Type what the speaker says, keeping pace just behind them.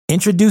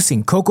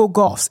Introducing Coco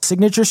Gauff's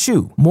signature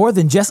shoe, more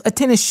than just a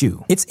tennis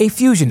shoe. It's a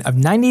fusion of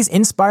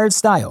 90s-inspired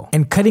style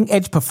and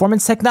cutting-edge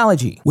performance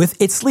technology.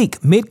 With its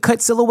sleek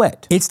mid-cut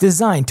silhouette, it's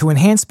designed to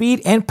enhance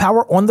speed and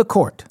power on the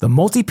court. The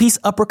multi-piece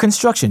upper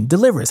construction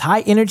delivers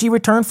high-energy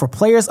return for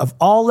players of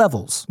all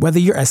levels. Whether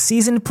you're a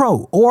seasoned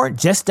pro or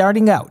just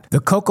starting out, the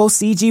Coco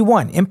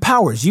CG1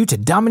 empowers you to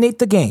dominate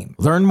the game.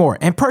 Learn more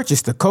and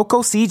purchase the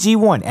Coco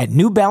CG1 at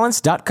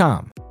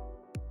NewBalance.com.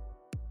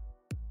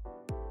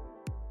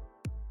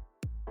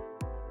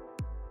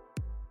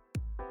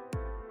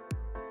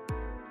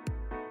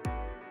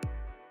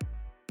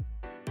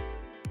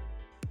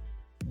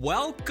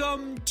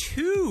 Welcome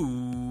to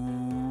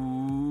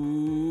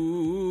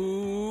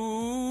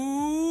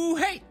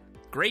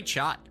Great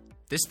Shot.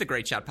 This is the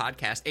Great Shot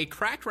Podcast, a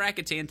Cracked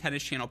Racquets and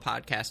Tennis Channel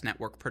Podcast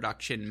Network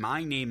production.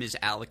 My name is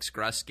Alex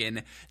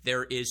Gruskin.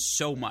 There is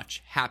so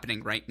much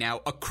happening right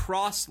now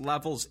across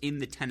levels in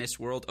the tennis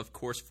world. Of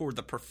course, for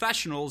the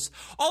professionals,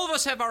 all of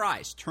us have our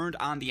eyes turned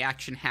on the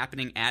action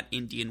happening at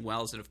Indian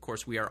Wells. And of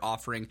course, we are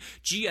offering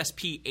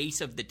GSP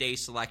Ace of the Day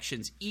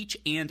selections each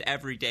and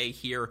every day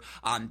here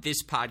on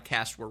this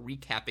podcast. We're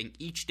recapping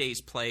each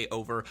day's play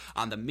over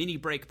on the Mini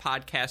Break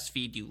podcast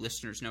feed. You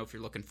listeners know if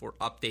you're looking for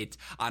updates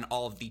on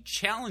all of the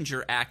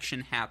Challenger action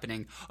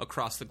happening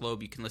across the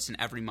globe. You can listen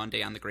every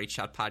Monday on the Great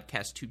Shot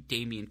Podcast to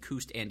Damien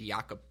Kust and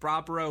Jakob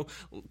Brabro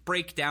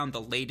break down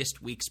the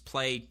latest week's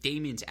play.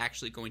 Damien's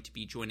actually going to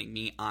be joining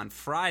me on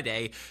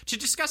Friday to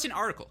discuss an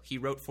article he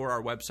wrote for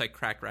our website,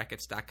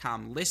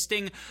 crackrackets.com,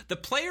 listing the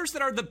players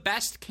that are the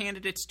best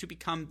candidates to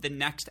become the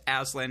next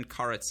Aslan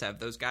Karatsev.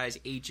 Those guys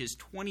ages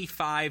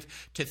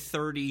 25 to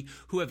 30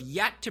 who have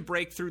yet to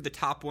break through the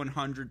top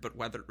 100, but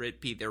whether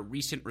it be their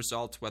recent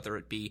results, whether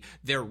it be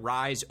their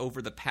rise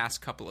over the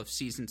past couple of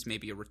seasons,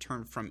 maybe a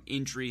return from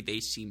injury, they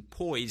seem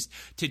poised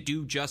to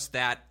do just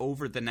that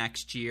over the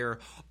next year.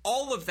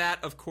 All of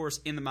that, of course,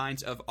 in the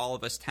minds of all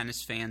of us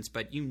tennis fans,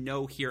 but you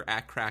know here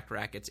at Cracked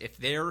Racquets, if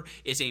there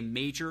is a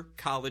major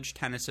college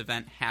tennis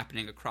event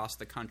happening across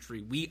the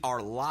country, we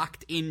are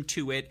locked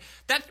into it.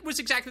 That was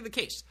exactly the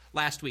case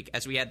last week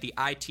as we had the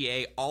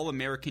ITA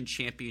All-American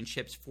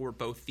Championships for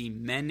both the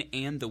men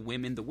and the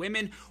women. The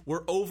women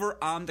were over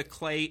on the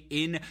clay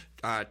in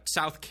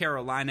South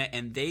Carolina,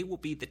 and they will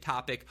be the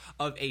topic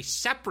of a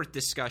separate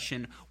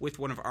discussion with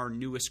one of our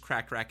newest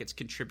Cracked Racquets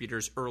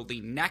contributors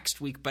early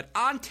next week. But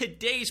on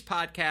today's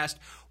podcast,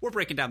 we're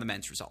breaking down the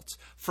men's results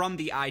from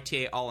the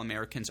ITA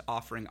All-Americans,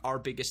 offering our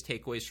biggest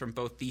takeaways from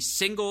both the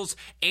singles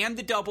and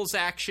the doubles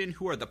action.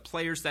 Who are the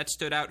players that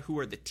stood out? Who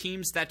are the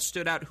teams that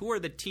stood out? Who are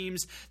the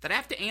teams that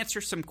have to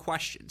answer some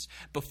questions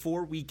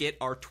before we get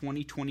our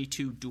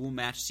 2022 dual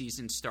match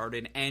season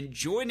started? And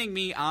joining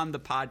me on the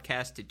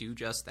podcast to do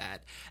just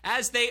that,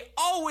 as they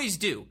always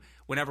do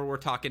whenever we're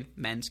talking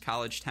men's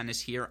college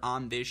tennis here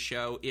on this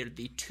show, are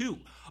the two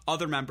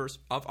other members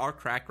of our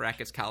Cracked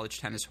Racquets College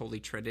Tennis Holy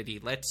Trinity.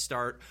 Let's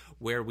start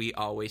where we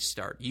always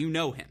start. You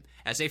know him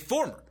as a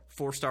former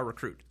four-star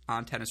recruit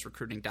on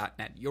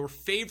tennisrecruiting.net, your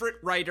favorite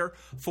writer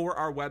for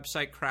our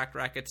website,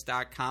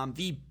 crackrackets.com,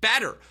 the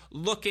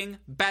better-looking,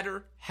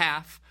 better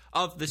half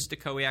of the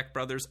Stachowiak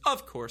brothers.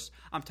 Of course,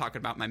 I'm talking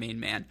about my main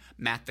man,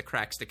 Matt the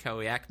Crack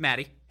Stachowiak.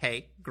 Matty,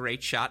 hey,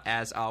 great shot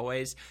as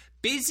always.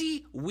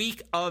 Busy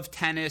week of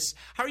tennis.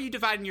 How are you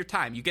dividing your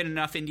time? You get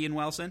enough Indian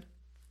Wells in?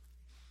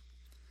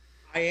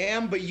 I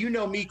am, but you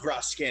know me,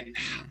 Gruskin.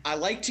 I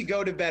like to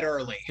go to bed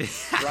early,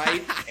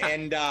 right?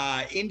 And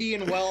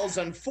Indian Wells,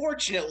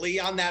 unfortunately,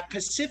 on that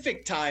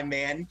Pacific time,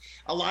 man,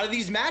 a lot of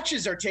these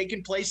matches are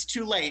taking place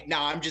too late. No,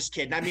 I'm just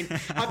kidding. I mean,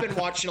 I've been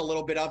watching a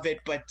little bit of it,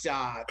 but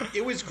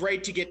it was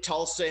great to get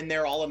Tulsa in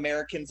there,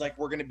 All-Americans, like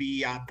we're going to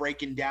be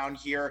breaking down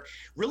here.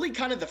 Really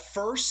kind of the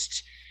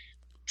first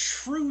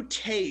true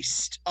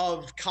taste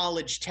of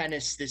college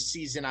tennis this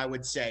season, I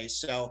would say.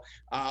 So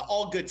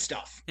all good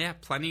stuff. Yeah,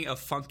 plenty of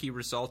funky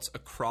results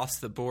across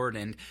the board,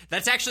 and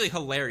that's actually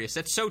hilarious.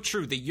 That's so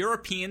true. The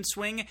European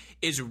swing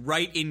is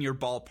right in your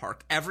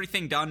ballpark.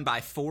 Everything done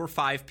by 4 or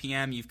 5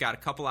 p.m. You've got a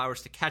couple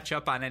hours to catch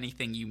up on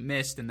anything you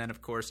missed, and then,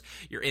 of course,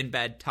 you're in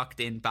bed tucked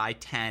in by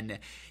 10.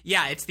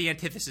 Yeah, it's the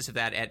antithesis of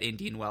that at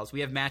Indian Wells. We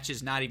have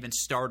matches not even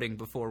starting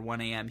before 1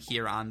 a.m.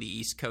 here on the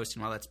East Coast,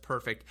 and while that's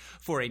perfect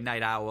for a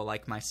night owl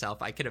like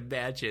myself, I could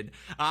imagine.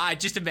 I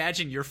just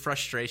imagine your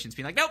frustrations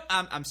being like, nope,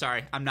 I'm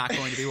sorry, I'm not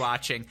going to be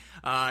watching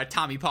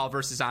Tommy Paul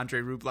versus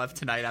Andrei Rublev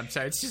tonight. I'm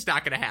sorry, it's just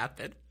not going to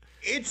happen.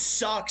 It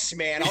sucks,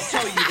 man. I'll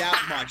tell you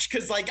that much.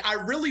 Because, like, I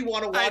really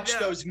want to watch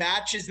those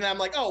matches, and I'm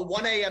like, oh,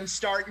 1 a.m.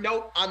 start.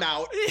 Nope, I'm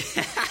out.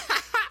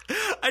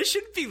 I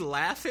shouldn't be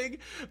laughing,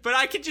 but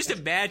I can just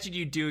imagine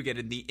you doing it,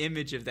 and the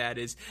image of that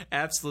is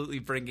absolutely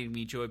bringing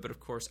me joy. But, of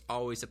course,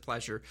 always a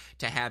pleasure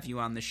to have you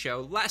on the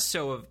show. Less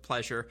so of a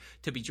pleasure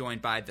to be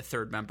joined by the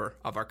third member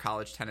of our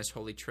college tennis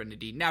Holy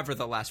Trinity.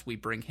 Nevertheless, we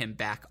bring him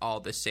back all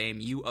the same.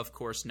 You, of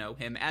course, know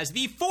him as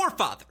the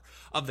forefather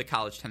of the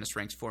College Tennis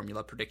Ranks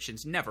Formula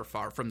Predictions, never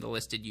far from the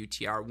listed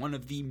UTR, one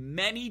of the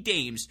many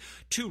dames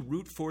to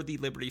root for the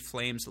Liberty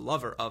Flames,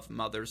 lover of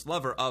mothers,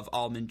 lover of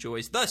almond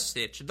joys, the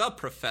Stitch, the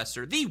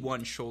Professor, the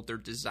one shoulder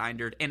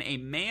designer, and a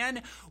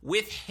man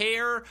with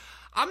hair,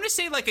 I'm going to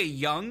say like a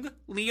young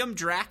Liam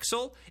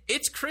Draxel.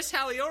 It's Chris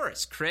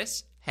Halioris.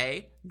 Chris,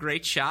 hey,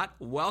 great shot.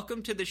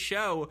 Welcome to the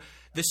show.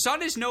 The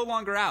sun is no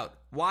longer out.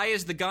 Why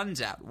is the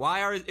guns out?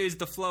 Why is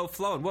the flow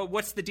flowing?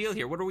 What's the deal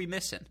here? What are we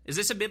missing? Is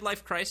this a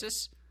midlife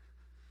crisis?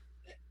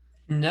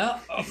 No,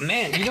 oh,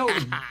 man.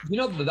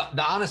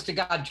 The honest to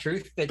God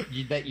truth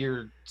that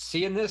you're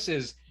seeing this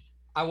is,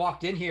 I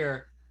walked in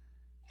here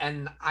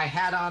and I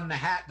had on the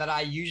hat that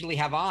I usually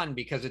have on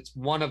because it's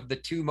one of the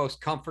two most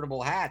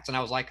comfortable hats, and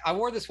I was like, I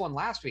wore this one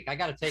last week. I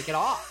got to take it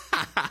off,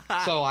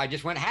 so I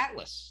just went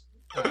hatless.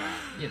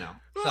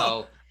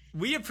 So.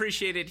 We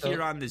appreciate it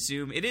here on the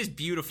Zoom. It is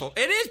beautiful.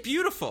 It is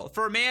beautiful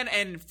for a man,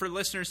 and for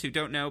listeners who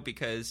don't know,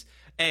 because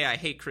A, I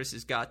hate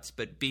Chris's guts,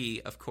 but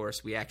B, of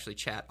course, we actually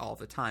chat all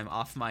the time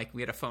off mic.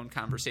 We had a phone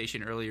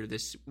conversation earlier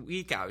this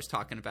week. I was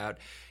talking about,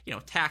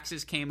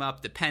 taxes came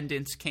up,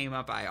 dependents came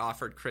up. I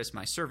offered Chris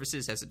my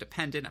services as a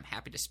dependent. I'm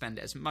happy to spend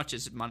as much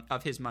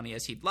of his money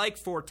as he'd like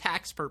for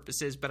tax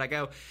purposes. But I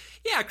go,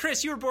 yeah,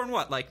 Chris, you were born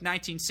what, like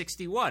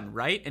 1961,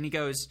 right? And he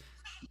goes,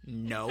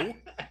 no.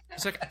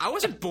 It's like, I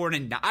wasn't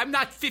born I'm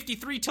not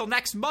 53 till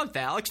next month,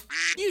 Alex.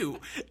 You.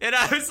 And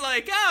I was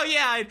like, oh,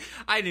 yeah,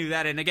 I knew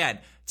that. And again,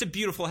 it's a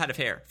beautiful head of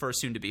hair for a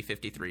soon-to-be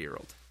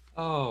 53-year-old.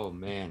 Oh,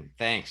 man.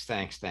 Thanks. So,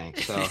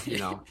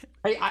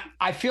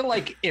 I feel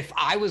like if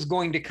I was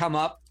going to come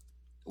up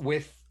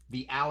with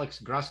the Alex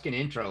Gruskin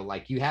intro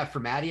like you have for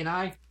Maddie and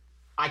I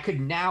could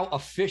now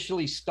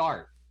officially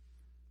start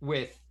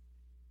with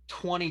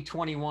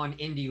 2021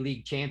 Indie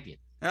League champion.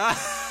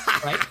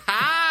 Right?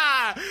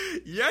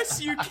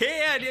 Yes, you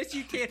can. Yes,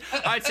 you can.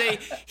 I'd say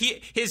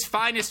his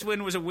finest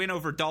win was a win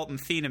over Dalton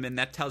Thieneman.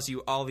 That tells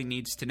you all he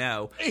needs to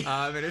know.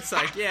 And it's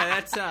like,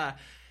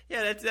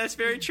 that's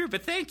very true.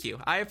 But thank you.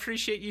 I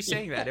appreciate you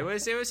saying that. It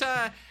was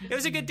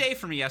a good day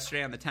for me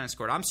yesterday on the tennis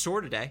court. I'm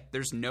sore today.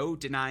 There's no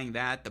denying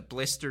that. The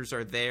blisters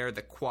are there.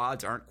 The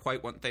quads aren't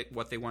quite what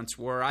they once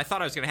were. I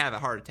thought I was going to have a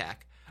heart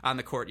attack on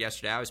the court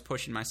yesterday. I was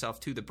pushing myself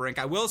to the brink.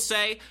 I will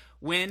say,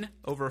 win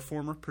over a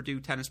former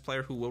Purdue tennis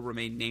player who will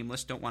remain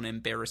nameless. Don't want to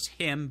embarrass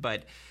him,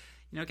 but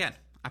again,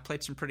 I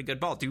played some pretty good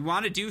ball. Do you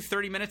want to do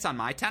 30 minutes on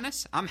my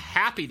tennis? I'm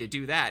happy to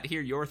do that.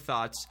 Hear your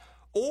thoughts.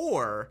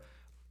 Or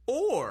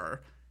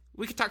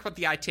we could talk about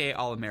the ITA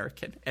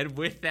All-American. And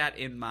with that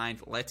in mind,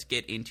 let's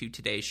get into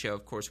today's show.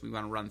 Of course, we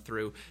want to run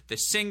through the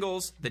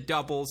singles, the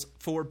doubles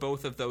for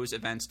both of those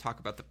events, talk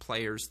about the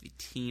players, the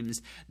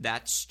teams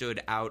that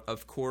stood out.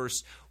 Of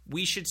course,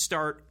 we should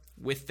start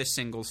with the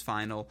singles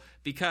final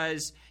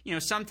because,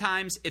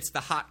 sometimes it's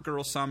the hot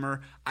girl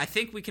summer. I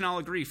think we can all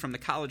agree from the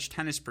college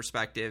tennis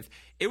perspective,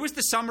 it was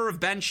the summer of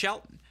Ben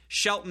Shelton.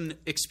 Shelton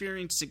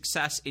experienced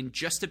success in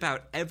just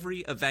about every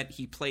event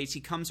he plays.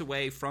 He comes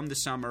away from the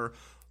summer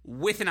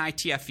with an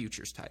ITF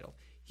Futures title.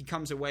 He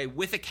comes away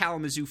with a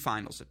Kalamazoo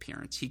Finals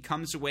appearance. He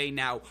comes away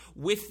now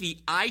with the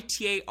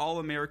ITA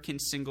All-American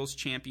Singles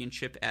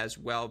Championship as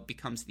well,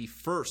 becomes the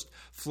first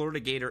Florida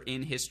Gator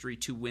in history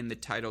to win the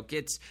title,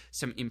 gets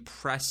some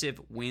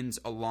impressive wins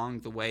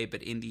along the way,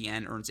 but in the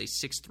end earns a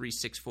 6-3,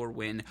 6-4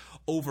 win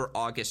over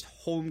August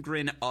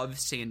Holmgren of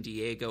San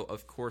Diego,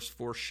 of course,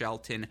 for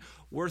Shelton.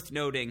 Worth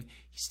noting,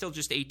 he's still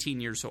just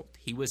 18 years old.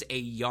 He was a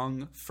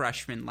young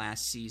freshman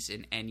last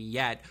season, and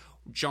yet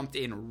jumped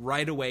in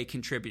right away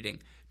contributing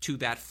to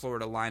that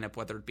Florida lineup,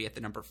 whether it be at the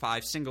number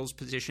 5 singles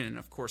position. And,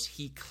 of course,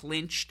 he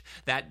clinched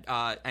that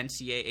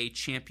NCAA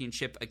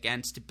championship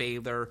against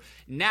Baylor.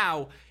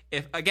 Now,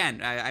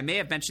 I may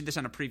have mentioned this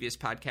on a previous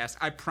podcast.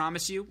 I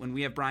promise you, when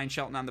we have Brian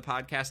Shelton on the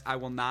podcast, I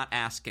will not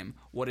ask him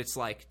what it's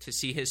like to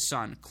see his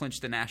son clinch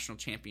the national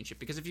championship.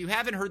 Because if you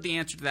haven't heard the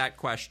answer to that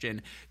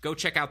question, go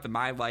check out the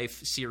My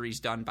Life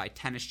series done by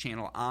Tennis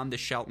Channel on the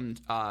Shelton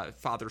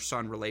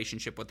father-son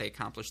relationship, what they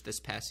accomplished this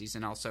past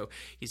season. Also,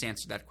 he's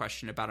answered that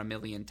question about 1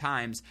 million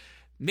times.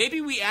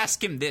 Maybe we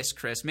ask him this,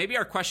 Chris. Maybe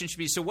our question should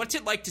be, so what's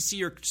it like to see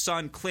your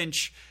son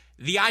clinch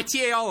the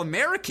ITA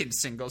All-American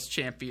Singles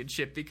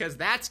Championship? Because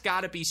that's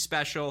got to be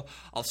special.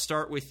 I'll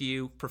start with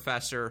you,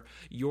 Professor.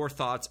 Your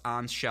thoughts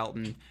on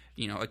Shelton.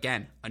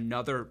 Again,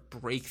 another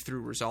breakthrough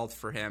result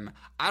for him.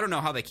 I don't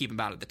know how they keep him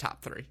out of the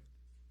top 3.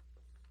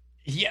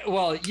 Yeah,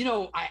 well,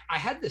 I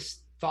had this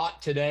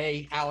thought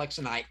today, Alex,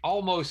 and I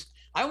almost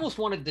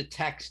wanted to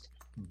text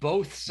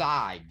both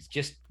sides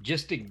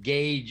just to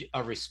gauge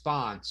a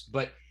response.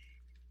 But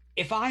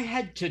if I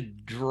had to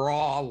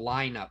draw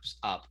lineups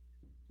up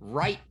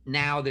right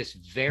now, this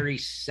very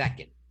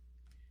second,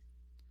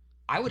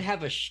 I would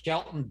have a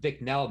Shelton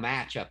Bicknell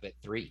matchup at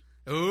 3.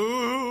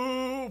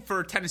 Ooh,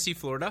 for Tennessee,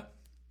 Florida.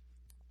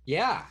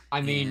 Yeah,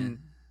 I mean,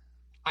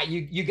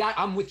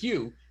 I'm with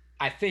you.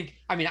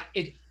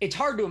 It's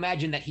hard to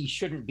imagine that he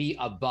shouldn't be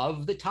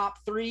above the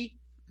top 3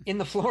 in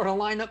the Florida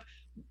lineup.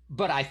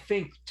 But I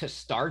think to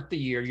start the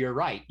year, you're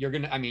right. You're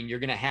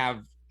gonna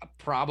have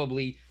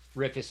probably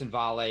Riffice and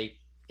Vale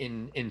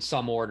in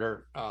some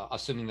order,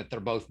 assuming that they're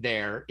both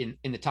there in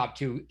the top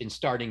 2 in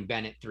starting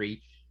Ben at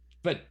 3.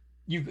 But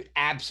you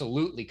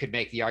absolutely could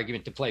make the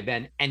argument to play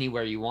Ben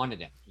anywhere you wanted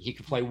him. He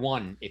could play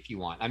one if you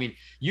want. I mean,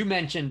 you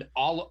mentioned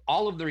all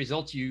of the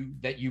results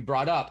that you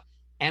brought up,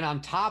 and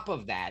on top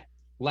of that,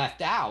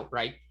 left out,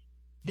 right?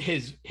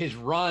 His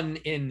run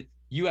in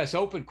U.S.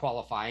 Open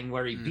qualifying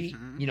where he beat,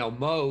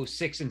 Mo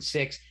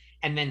 6-6,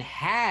 and then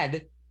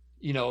had,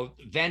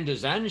 Van de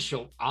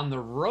Zandschulp on the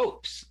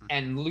ropes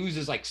and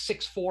loses like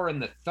 6-4 in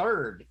the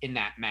third in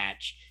that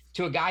match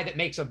to a guy that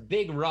makes a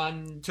big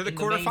run to the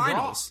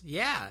quarterfinals.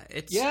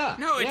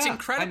 It's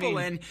incredible.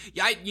 I mean,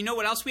 and you know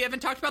what else we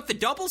haven't talked about? The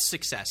doubles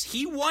success.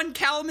 He won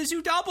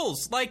Kalamazoo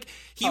doubles. Like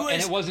and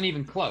it wasn't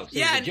even close.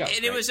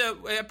 It was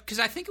because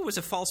I think it was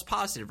a false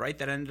positive, right?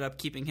 That ended up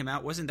keeping him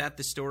out. Wasn't that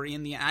the story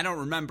in the end? I don't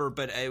remember,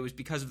 but it was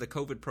because of the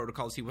COVID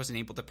protocols. He wasn't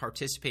able to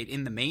participate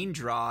in the main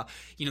draw.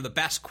 The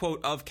best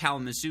quote of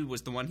Kalamazoo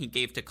was the one he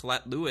gave to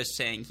Colette Lewis,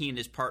 saying he and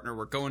his partner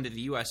were going to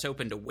the U.S.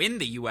 Open to win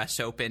the U.S.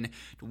 Open,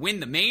 to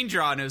win the main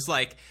draw, and it was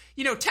like,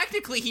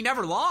 technically he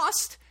never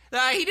lost.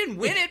 He didn't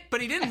win it, but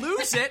he didn't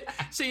lose it.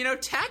 So,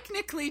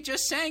 technically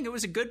just saying it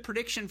was a good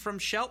prediction from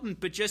Shelton,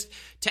 but just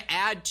to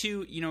add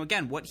to,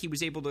 again, what he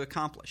was able to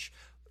accomplish.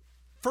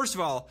 First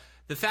of all,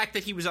 the fact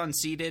that he was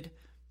unseeded,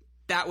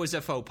 that was a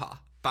faux pas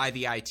by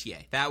the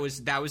ITA. That was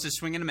a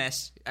swing and a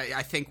miss.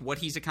 I think what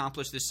he's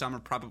accomplished this summer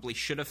probably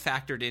should have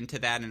factored into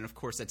that. And, of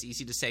course, that's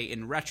easy to say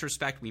in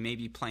retrospect. We may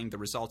be playing the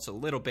results a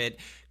little bit.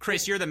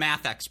 Chris, you're the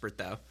math expert,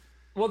 though.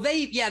 Well,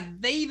 they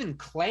even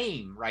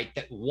claim, right,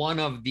 that one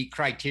of the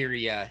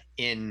criteria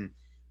in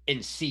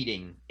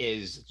seeding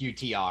is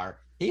UTR.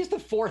 He's the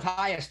fourth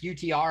highest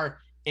UTR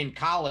in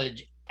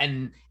college,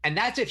 and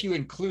that's if you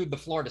include the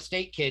Florida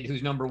State kid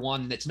who's number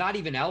one that's not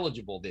even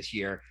eligible this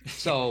year.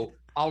 So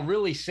I'll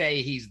really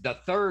say he's the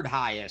third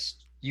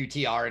highest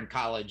UTR in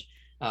college,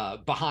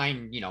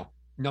 behind,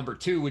 number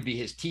two would be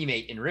his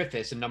teammate in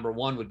Riffice, and number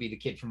one would be the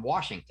kid from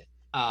Washington.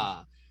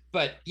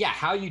 But yeah,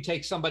 how you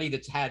take somebody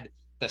that's had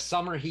the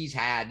summer he's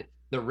had,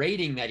 the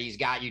rating that he's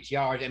got,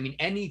 UTR, I mean,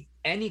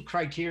 any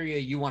criteria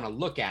you want to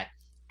look at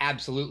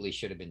absolutely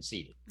should have been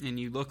seeded. And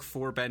you look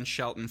for Ben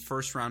Shelton,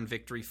 first round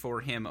victory for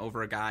him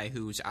over a guy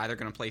who's either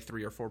going to play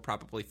 3 or 4,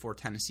 probably for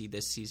Tennessee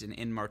this season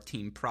in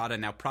Martin Prada.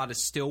 Now,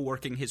 Prada's still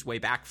working his way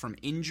back from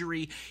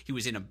injury. He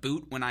was in a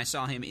boot when I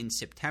saw him in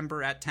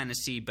September at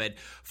Tennessee, but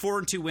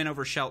 4-2 win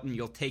over Shelton.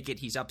 You'll take it.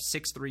 He's up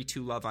 6-3,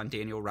 2-love on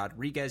Daniel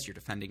Rodriguez, your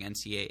defending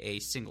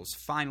NCAA singles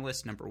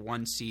finalist, number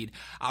 1 seed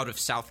out of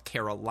South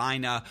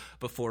Carolina,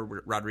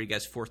 before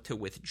Rodriguez forced to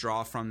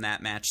withdraw from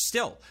that match.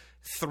 Still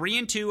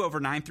 3-2 over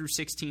 9 through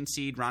 16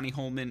 seed Ronnie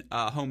Homan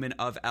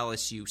of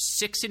LSU.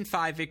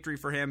 6-5 victory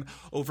for him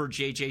over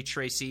JJ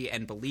Tracy.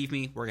 And believe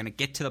me, we're going to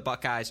get to the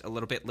Buckeyes a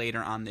little bit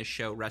later on this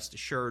show, rest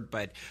assured.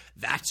 But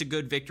that's a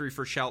good victory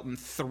for Shelton.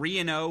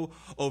 3-0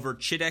 over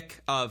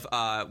Chidek of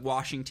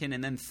Washington,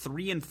 and then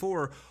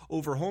 3-4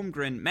 over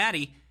Holmgren.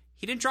 Maddie,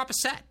 he didn't drop a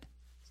set.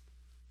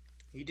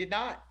 He did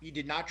not. He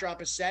did not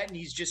drop a set, and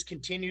he's just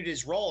continued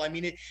his role. I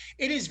mean, it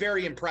is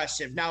very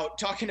impressive. Now,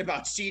 talking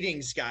about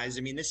seedings, guys, I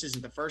mean, this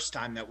isn't the first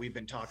time that we've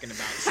been talking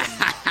about some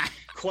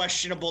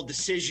questionable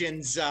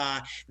decisions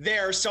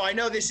there. So I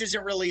know this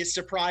isn't really a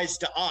surprise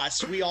to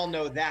us. We all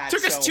know that.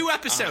 Took us 2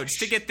 episodes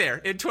to get there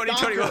in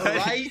 2021. Shocker,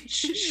 right?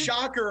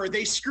 Shocker.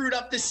 They screwed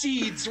up the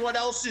seeds. What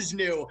else is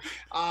new?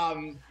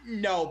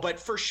 No, but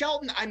for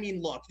Shelton, I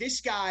mean, look,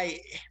 this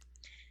guy,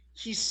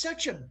 he's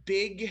such a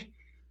big,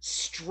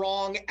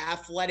 strong,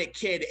 athletic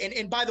kid.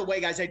 And by the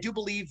way, guys, I do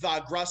believe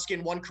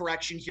Gruskin, one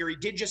correction here, he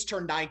did just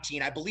turn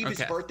 19. I believe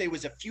his birthday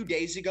was a few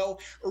days ago,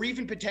 or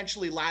even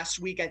potentially last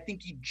week. I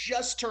think he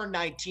just turned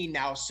 19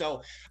 now,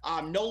 so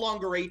no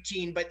longer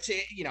 18, but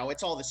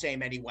it's all the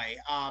same anyway.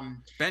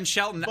 Ben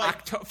Shelton,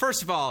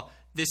 first of all,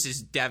 this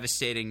is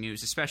devastating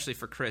news, especially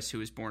for Chris, who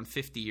was born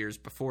 50 years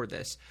before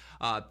this.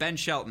 Ben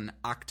Shelton,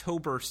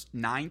 October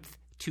 9th,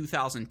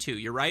 2002.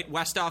 You're right,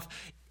 Westhoff.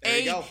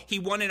 A, he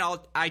won an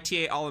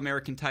ITA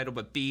All-American title,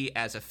 but B,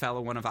 as a fellow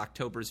one of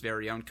October's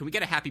very own. Can we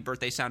get a happy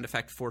birthday sound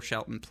effect for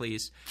Shelton,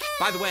 please?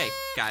 By the way,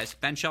 guys,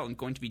 Ben Shelton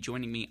going to be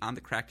joining me on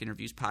the Cracked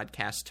Interviews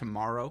podcast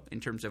tomorrow, in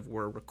terms of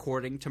we're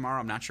recording tomorrow.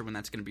 I'm not sure when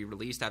that's going to be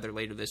released, either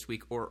later this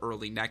week or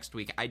early next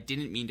week. I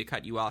didn't mean to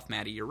cut you off,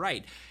 Maddie. You're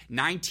right.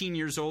 19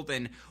 years old,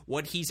 and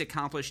what he's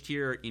accomplished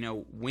here,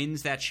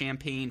 wins that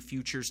Champaign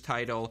Futures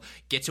title,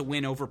 gets a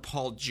win over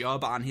Paul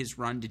Jubb on his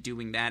run to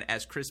doing that.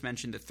 As Chris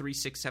mentioned, the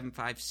 3-6, 7-5,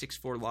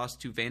 6-4 loss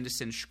to Van de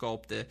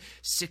Zandschulp, the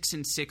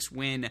 6-6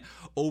 win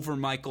over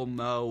Michael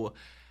Mo.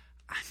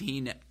 I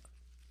mean,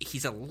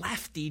 he's a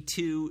lefty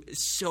too,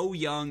 so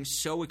young,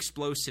 so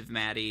explosive,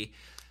 Maddie.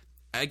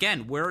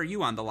 Again, where are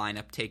you on the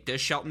lineup take? Does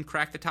Shelton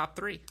crack the top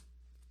 3?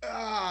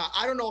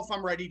 I don't know if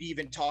I'm ready to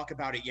even talk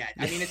about it yet.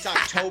 I mean, it's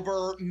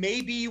October.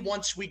 Maybe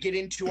once we get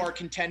into our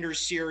Contenders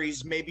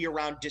series, maybe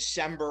around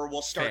December,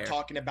 we'll start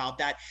talking about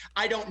that.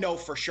 I don't know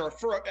for sure.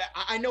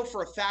 I know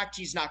for a fact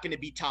he's not going to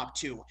be top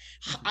 2.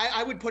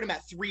 I would put him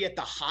at 3 at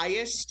the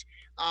highest.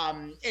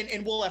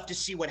 And we'll have to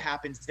see what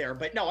happens there.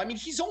 But no, I mean,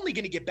 he's only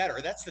going to get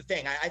better. That's the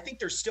thing. I think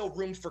there's still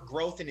room for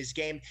growth in his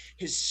game.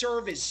 His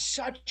serve is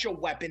such a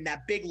weapon.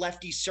 That big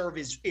lefty serve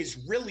is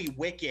really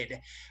wicked.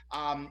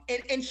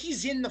 And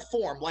he's in the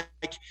form.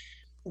 Like,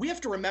 we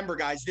have to remember,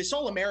 guys, this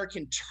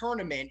All-American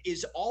tournament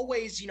is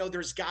always,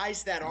 there's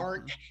guys that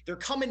they're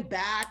coming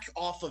back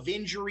off of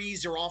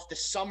injuries or off the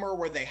summer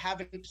where they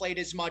haven't played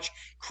as much.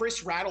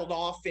 Chris rattled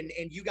off, and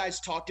you guys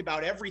talked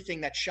about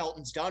everything that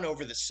Shelton's done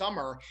over the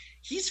summer.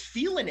 He's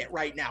feeling it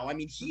right now. I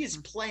mean, he is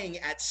playing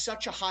at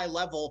such a high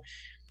level.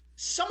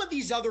 Some of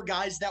these other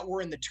guys that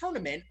were in the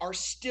tournament are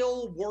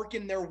still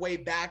working their way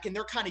back, and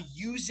they're kind of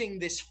using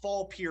this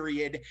fall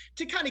period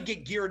to kind of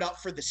get geared up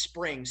for the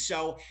spring.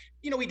 So,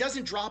 he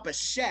doesn't drop a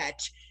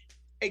set.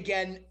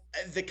 Again,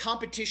 the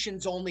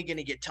competition's only going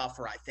to get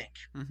tougher, I think.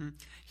 Mm-hmm.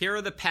 Here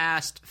are the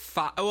past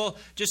five. Well,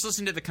 just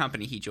listen to the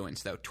company he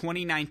joins, though.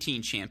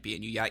 2019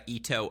 champion, you got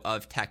Ito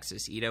of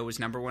Texas. Ito was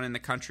number 1 in the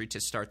country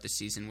to start the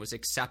season, was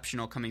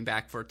exceptional coming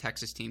back for a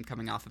Texas team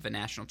coming off of a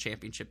national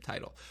championship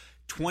title.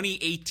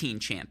 2018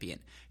 champion,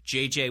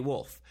 J.J.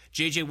 Wolf.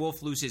 J.J.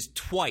 Wolf loses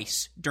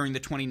twice during the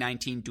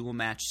 2019 dual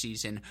match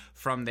season.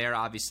 From there,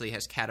 obviously,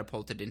 has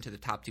catapulted into the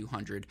top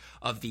 200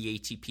 of the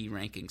ATP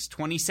rankings.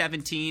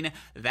 2017,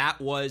 that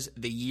was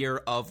the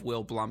year of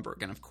Will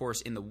Blumberg. And, of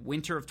course, in the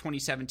winter of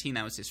 2017,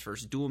 that was his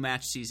first dual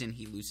match season.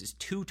 He loses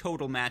 2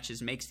 total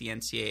matches, makes the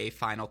NCAA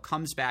final,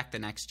 comes back the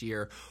next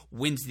year,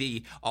 wins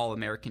the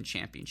All-American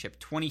Championship.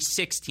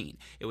 2016,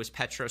 it was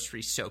Petros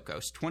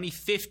Chryssokos.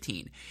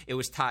 2015, it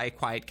was Ty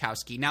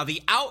Kwiatkowski. Now,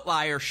 the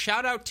outlier,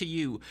 shout out to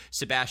you,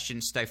 Sebastian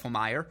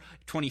Stieffelmeyer,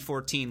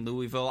 2014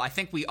 Louisville. I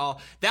think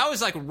that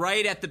was like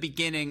right at the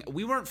beginning.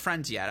 We weren't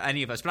friends yet,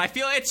 any of us, but I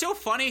feel it's so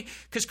funny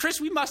because, Chris,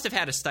 we must have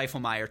had a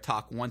Stieffelmeyer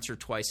talk once or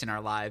twice in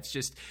our lives,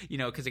 just,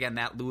 because again,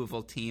 that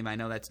Louisville team, I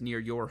know that's near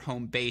your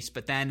home base,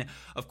 but then,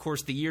 of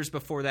course, the years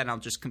before that, I'll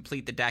just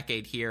complete the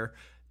decade here.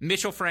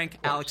 Mitchell Frank,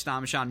 Alex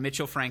Domijan.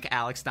 Mitchell Frank,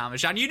 Alex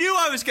Domijan. You knew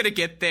I was going to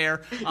get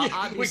there.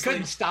 We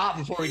couldn't stop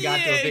before we got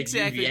to a big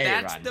exactly. UVA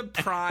That's run. the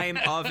prime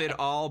of it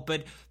all.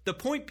 But the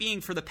point being,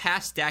 for the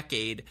past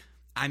decade,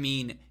 I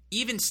mean,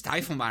 even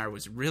Stieffelmeyer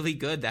was really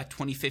good that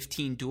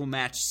 2015 dual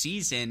match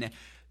season.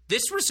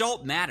 This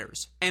result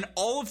matters. And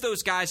all of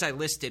those guys I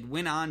listed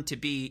went on to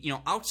be,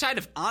 outside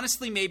of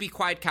honestly maybe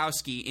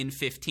Kwiatkowski in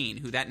 15,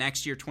 who that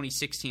next year,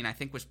 2016, I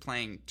think was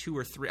playing 2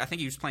 or 3. I think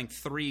he was playing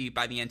 3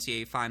 by the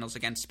NCAA finals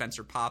against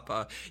Spencer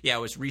Papa. Yeah,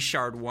 it was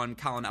Richard 1,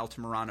 Colin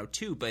Altamirano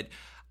 2. But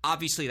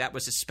obviously that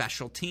was a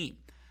special team.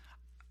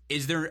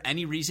 Is there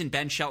any reason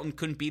Ben Shelton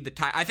couldn't be the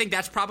tie? I think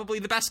that's probably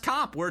the best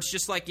comp, where it's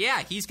just like,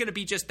 yeah, he's going to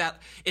be just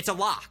that. It's a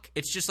lock.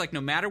 It's just like no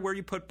matter where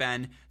you put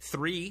Ben,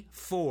 3,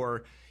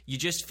 4, you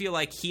just feel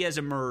like he has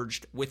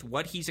emerged with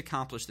what he's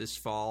accomplished this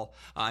fall.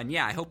 And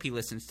yeah, I hope he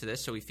listens to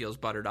this so he feels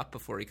buttered up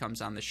before he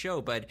comes on the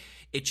show. But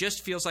it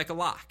just feels like a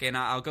lock. And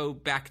I'll go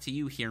back to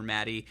you here,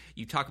 Maddie.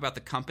 You talk about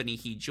the company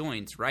he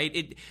joins,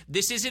 right?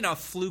 This isn't a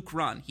fluke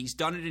run. He's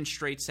done it in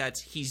straight sets.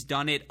 He's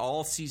done it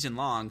all season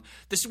long.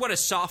 This is what a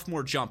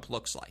sophomore jump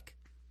looks like.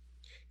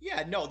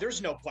 Yeah, no,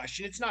 there's no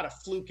question. It's not a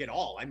fluke at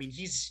all. I mean,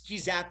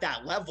 he's at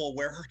that level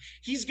where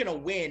he's going to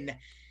win.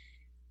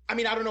 I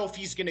mean, I don't know if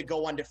he's going to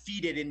go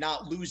undefeated and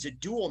not lose a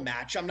dual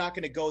match. I'm not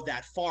going to go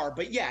that far.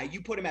 But yeah,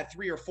 you put him at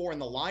 3 or 4 in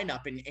the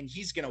lineup and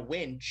he's going to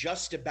win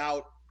just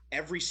about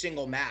every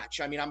single match.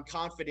 I mean, I'm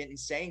confident in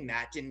saying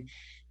that. And,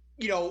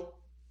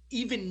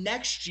 even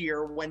next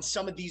year when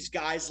some of these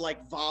guys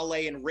like Vale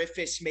and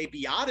Riffice may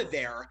be out of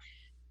there,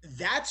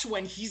 that's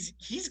when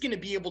he's going to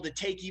be able to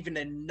take even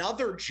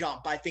another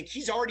jump. I think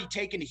he's already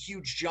taken a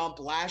huge jump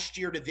last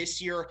year to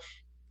this year.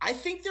 I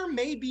think there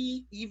may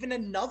be even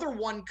another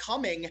one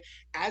coming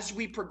as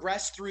we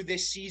progress through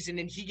this season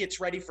and he gets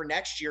ready for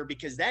next year,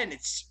 because then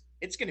it's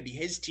going to be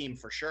his team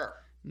for sure.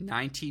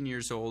 19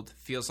 years old,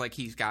 feels like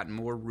he's got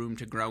more room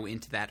to grow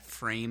into that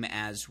frame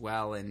as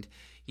well. And,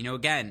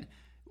 again,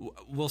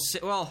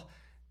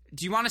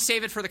 do you want to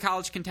save it for the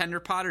College Contender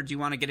Pod, or do you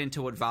want to get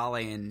into what Vale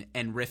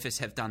and Riffice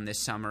have done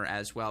this summer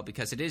as well?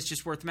 Because it is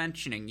just worth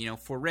mentioning,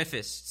 for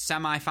Riffice,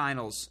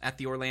 semifinals at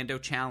the Orlando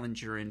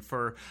Challenger, and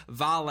for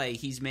Vale,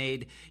 he's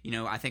made,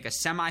 I think a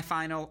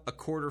semifinal, a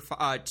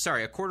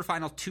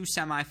quarterfinal, 2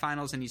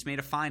 semifinals, and he's made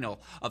a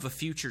final of a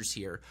futures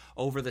here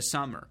over the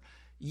summer.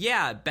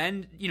 Yeah,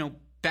 Ben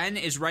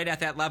is right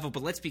at that level,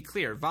 but let's be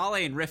clear, Vale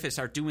and Riffice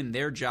are doing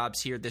their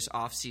jobs here this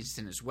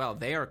offseason as well.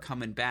 They are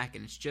coming back,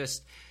 and it's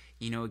just,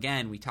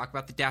 again, we talk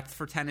about the depth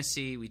for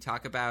Tennessee. We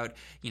talk about,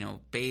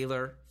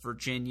 Baylor,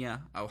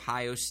 Virginia,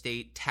 Ohio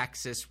State,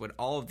 Texas, what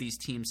all of these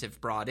teams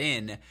have brought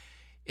in.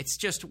 It's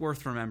just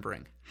worth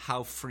remembering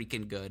how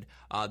freaking good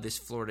this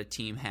Florida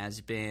team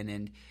has been.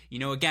 And,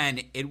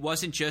 again, it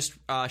wasn't just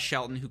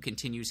Shelton who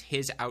continues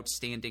his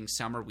outstanding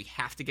summer. We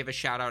have to give a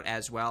shout out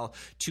as well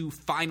to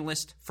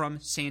finalist from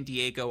San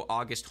Diego,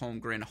 August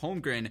Holmgren.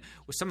 Holmgren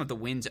with some of the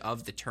wins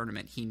of the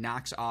tournament. He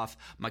knocks off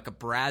Micah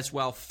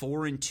Braswell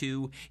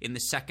 4-2 in the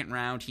second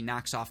round. He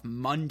knocks off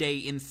Monday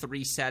in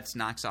 3 sets,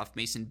 knocks off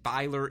Mason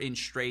Byler in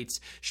straights.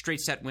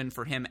 Straight set win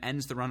for him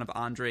ends the run of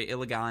Andre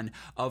Iligan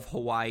of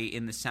Hawaii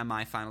in the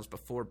semifinals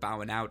before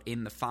bowing out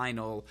in the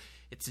final.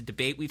 It's a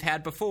debate we've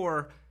had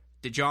before.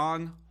 De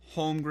Jong,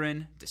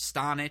 Holmgren,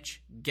 Dostanic,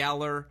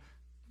 Geller,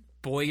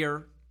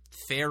 Boyer,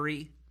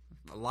 Ferry.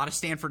 A lot of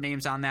Stanford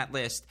names on that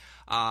list.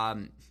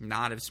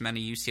 Not as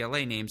many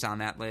UCLA names on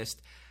that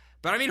list.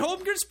 But,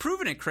 Holmgren's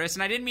proven it, Chris,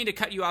 and I didn't mean to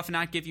cut you off and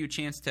not give you a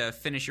chance to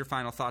finish your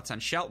final thoughts on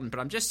Shelton, but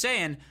I'm just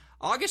saying,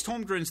 August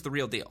Holmgren's the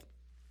real deal.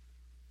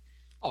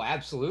 Oh,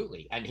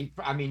 absolutely. And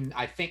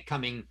I think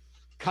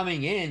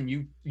coming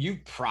in, you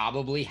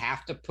probably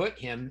have to put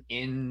him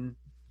in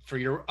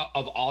for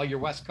of all your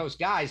West Coast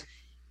guys.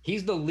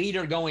 He's the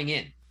leader going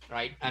in,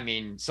 right?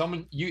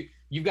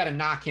 You've got to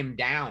knock him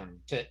down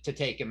to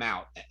take him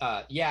out.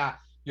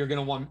 You're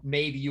going to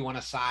you want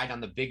to side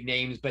on the big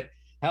names, but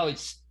hell,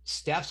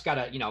 Steph's got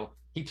to,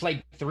 he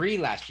played 3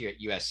 last year at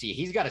USC.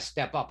 He's got to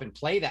step up and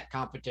play that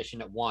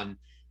competition at 1.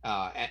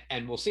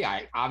 And we'll see.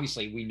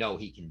 Obviously we know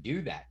he can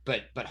do that,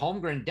 but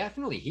Holmgren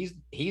definitely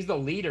he's the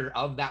leader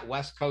of that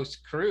West Coast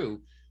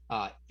crew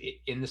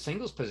in the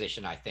singles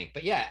position, I think.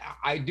 But yeah,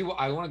 I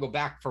want to go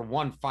back for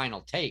one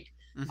final take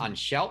on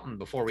Shelton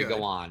before we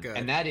go on,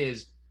 and that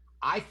is,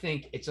 I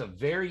think it's a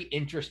very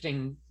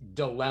interesting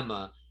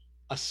dilemma,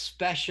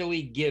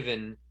 especially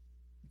given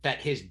that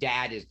his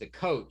dad is the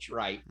coach,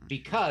 right?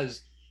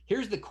 Because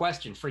here's the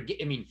question: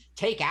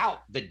 take out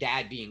the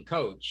dad being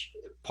coach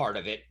part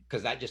of it,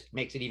 because that just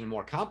makes it even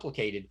more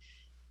complicated.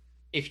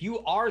 If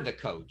you are the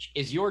coach,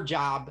 is your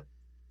job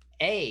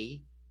to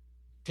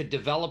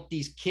develop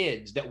these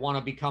kids that want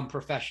to become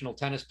professional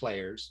tennis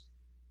players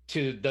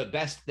to the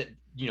best that,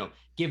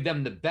 give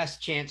them the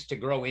best chance to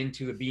grow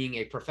into being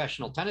a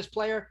professional tennis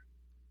player,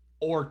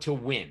 or to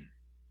win?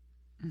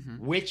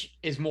 Which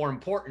is more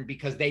important,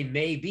 because they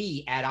may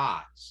be at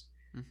odds.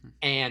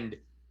 And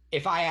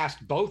if I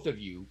asked both of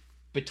you,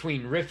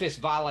 between Riffice,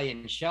 Valle,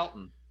 and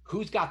Shelton,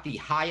 who's got the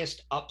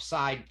highest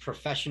upside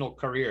professional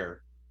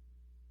career,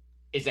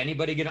 is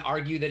anybody going to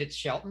argue that it's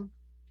Shelton?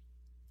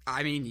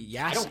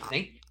 Yes.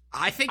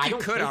 I think you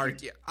could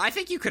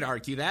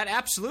argue that.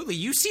 Absolutely.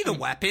 You see the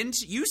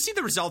weapons. You see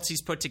the results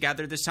he's put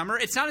together this summer.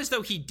 It's not as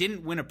though he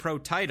didn't win a pro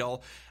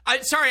title.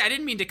 Sorry, I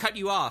didn't mean to cut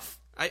you off.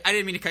 I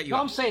didn't mean to cut you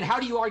off. I'm saying, how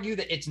do you argue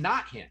that it's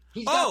not him?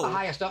 He's got the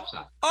highest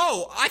upside.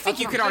 I think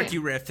you could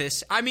argue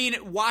Riffice.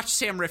 Watch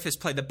Sam Riffice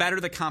play. The better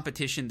the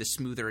competition, the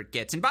smoother it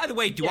gets. And by the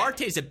way,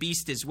 Duarte's a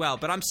beast as well.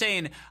 But I'm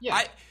saying,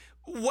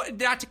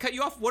 not to cut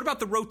you off, what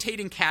about the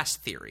rotating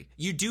cast theory?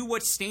 You do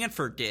what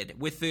Stanford did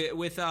with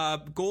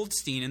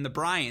Goldstein and the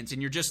Bryans,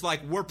 and you're just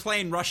like, we're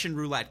playing Russian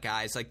roulette,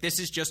 guys. Like, this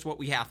is just what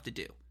we have to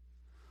do.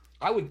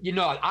 I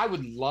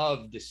would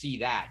love to see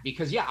that,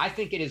 because I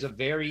think it is a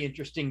very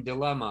interesting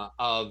dilemma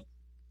of,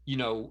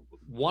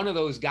 one of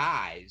those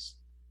guys,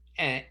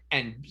 and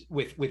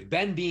with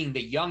Ben being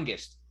the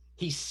youngest,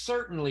 he's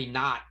certainly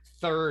not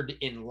third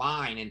in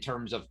line in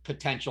terms of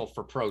potential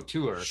for pro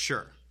tour.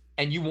 Sure.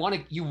 And you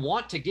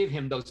want to give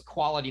him those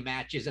quality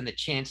matches and the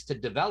chance to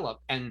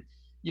develop. And,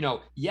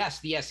 yes,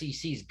 the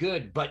SEC is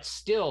good, but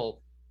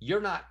still,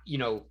 you're not,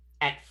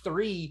 at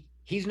 3,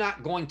 he's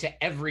not going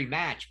to every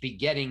match be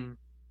getting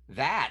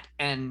that.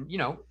 And,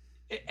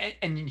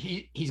 and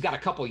he's got a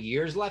couple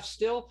years left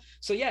still.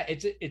 So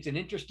it's an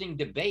interesting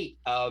debate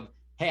of,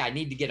 hey, I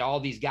need to get all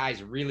these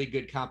guys really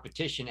good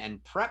competition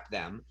and prep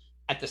them.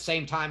 At the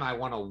same time, I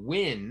want to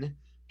win.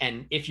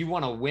 And if you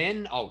want to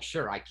win, oh,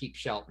 sure, I keep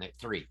Shelton at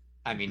 3.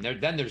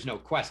 Then there's no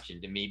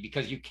question to me,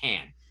 because you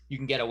can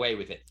get away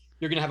with it.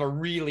 You're going to have a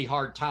really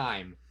hard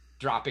time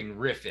dropping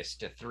Riffice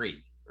to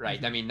 3,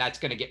 right? That's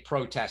going to get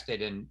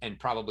protested and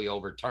probably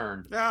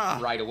overturned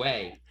right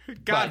away.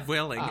 God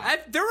willing.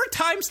 There were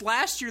times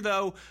last year,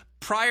 though,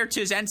 prior to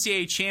his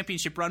NCAA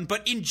championship run,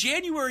 but in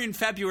January and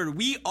February,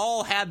 we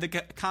all had the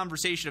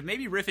conversation of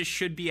maybe Riffice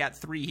should be at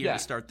 3 here to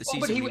start the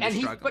season.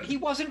 But he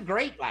wasn't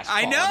great last fall.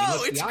 I know,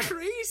 it's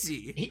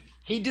crazy.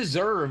 He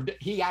deserved.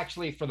 He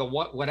actually, for the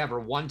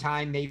one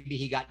time maybe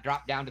he got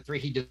dropped down to 3,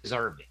 he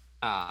deserved it.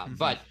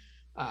 But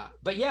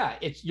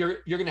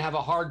you're going to have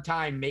a hard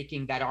time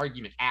making that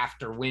argument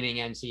after winning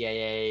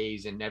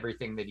NCAAs and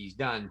everything that he's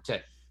done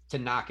to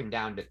knock him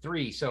down to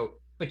 3. So,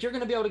 but you're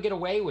going to be able to get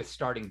away with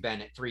starting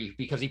Ben at 3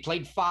 because he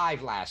played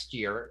 5 last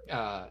year,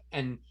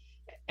 and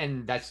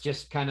that's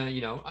just kind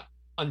of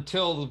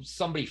until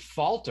somebody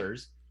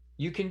falters,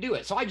 you can do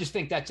it. So I just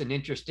think that's an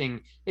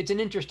interesting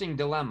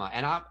dilemma,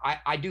 and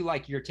I do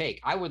like your take.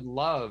 I would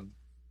love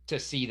to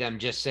see them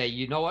just say,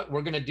 you know what,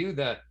 we're going to do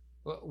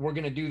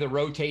the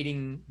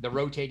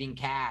rotating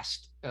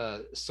cast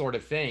sort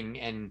of thing,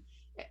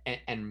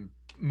 and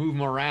move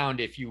him around,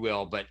 if you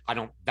will. But I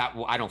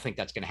don't think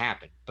that's going to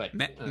happen. But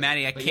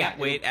Maddie, I can't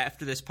wait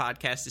after this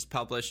podcast is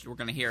published. We're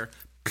going to hear,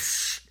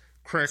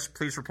 Chris,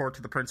 please report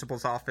to the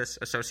principal's office.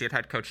 Associate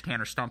head coach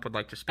Tanner Stump would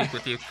like to speak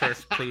with you.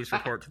 Chris, please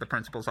report to the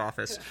principal's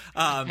office.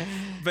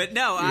 But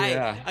no,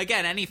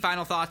 again, any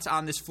final thoughts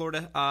on this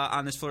Florida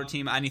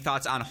team? Any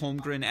thoughts on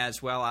Holmgren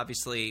as well?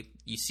 Obviously,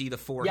 you see the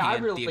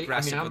forehand, the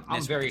aggressiveness.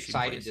 I'm very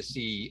excited to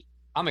see.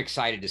 I'm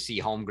excited to see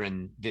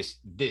Holmgren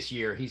this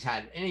year. He's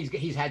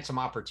had some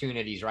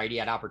opportunities, right? He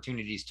had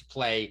opportunities to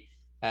play,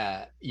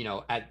 at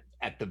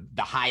the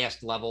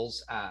highest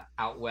levels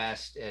out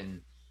west,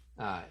 and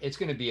it's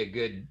going to be a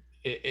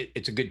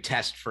good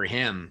test for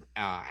him.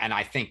 And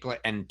I think,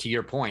 and to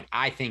your point,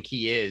 I think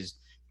he is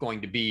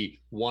going to be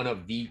one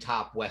of the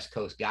top West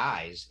Coast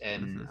guys.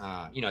 And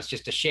it's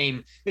just a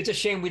shame. It's a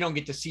shame we don't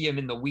get to see him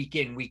in the week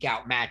in, week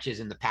out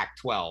matches in the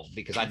Pac-12,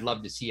 because I'd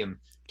love to see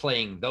him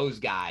playing those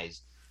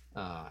guys.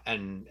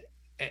 And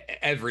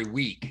every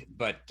week,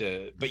 but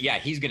yeah,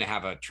 he's going to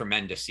have a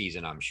tremendous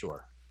season, I'm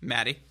sure.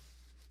 Maddie?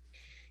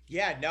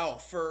 Yeah, no,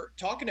 for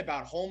talking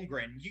about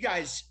Holmgren, you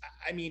guys,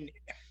 I mean,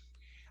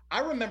 I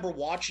remember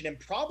watching him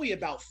probably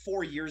about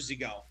 4 years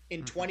ago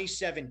in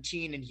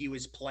 2017, and he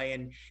was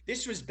playing.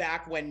 This was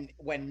back when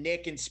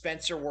Nick and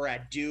Spencer were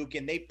at Duke,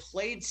 and they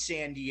played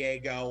San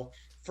Diego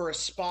for a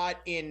spot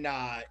in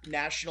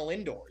national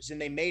indoors,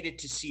 and they made it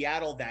to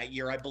Seattle that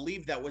year. I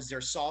believe that was their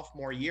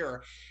sophomore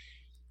year.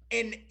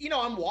 And,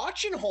 I'm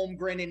watching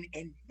Holmgren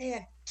and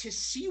man, to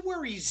see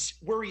where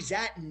he's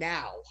at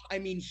now, I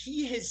mean,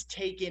 he has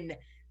taken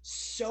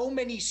so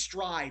many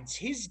strides.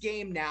 His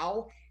game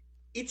now,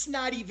 it's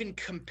not even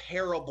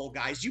comparable,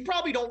 guys. You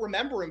probably don't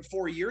remember him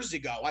 4 years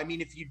ago. I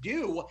mean, if you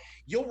do,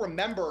 you'll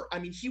remember, I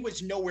mean, he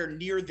was nowhere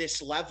near this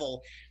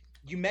level.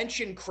 You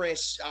mentioned,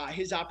 Chris,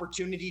 his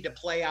opportunity to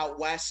play out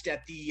west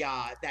at the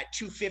that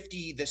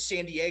 250, the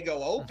San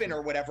Diego Open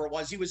or whatever it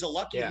was. He was a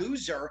lucky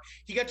loser.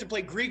 He got to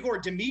play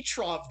Grigor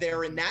Dimitrov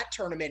there in that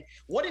tournament.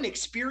 What an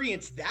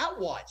experience that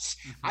was.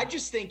 I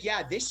just think,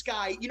 this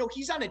guy,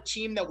 he's on a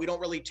team that we don't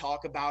really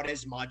talk about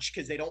as much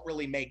because they don't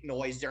really make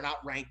noise. They're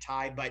not ranked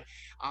high, but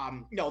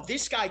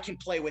this guy can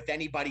play with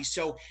anybody.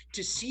 So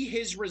to see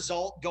his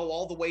result go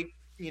all the way,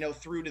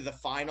 through to the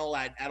final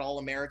at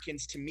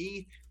All-Americans, to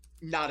me,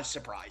 not a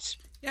surprise.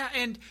 Yeah,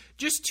 and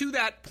just to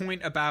that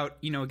point about,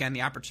 again,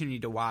 the opportunity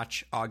to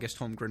watch August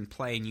Holmgren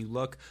play, and you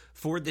look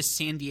for the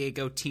San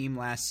Diego team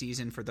last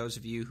season, for those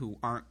of you who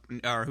aren't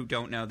or who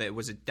don't know, that it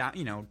was a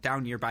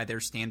down year by their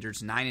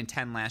standards,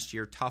 9-10 last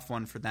year, tough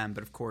one for them,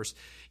 but of course,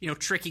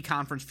 tricky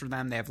conference for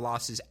them. They have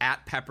losses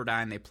at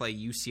Pepperdine. They play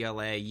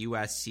UCLA,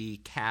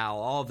 USC, Cal,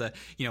 all the,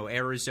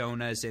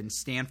 Arizonas and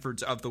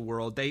Stanfords of the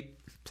world. They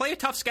play a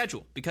tough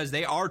schedule because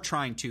they are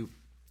trying to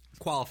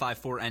qualify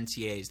for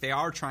NCAAs. They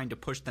are trying to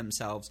push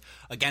themselves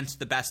against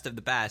the best of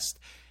the best.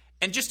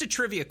 And just a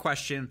trivia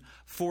question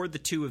for the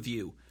two of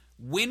you.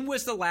 When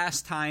was the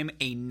last time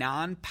a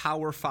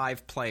non-Power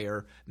 5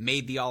 player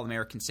made the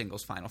All-American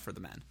singles final for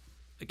the men?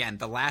 Again,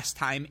 the last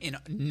time a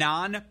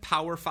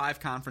non-Power 5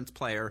 conference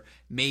player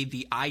made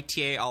the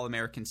ITA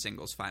All-American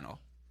singles final.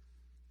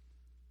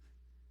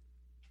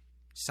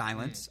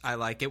 Silence. I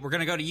like it. We're going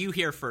to go to you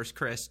here first,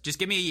 Chris. Just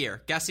give me a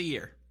year. Guess a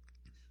year.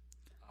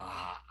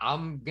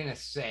 I'm going to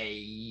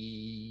say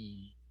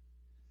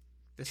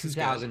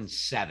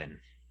 2007.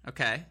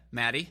 Okay.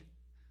 Maddie?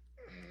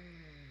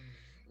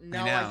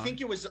 No, I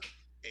think it was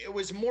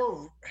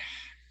more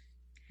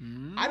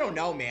I don't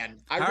know, man.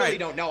 I really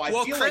don't know. I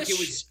feel Chris, like it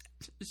was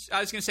I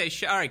was going to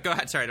say all right, go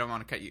ahead. Sorry, I don't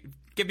want to cut you.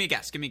 Give me a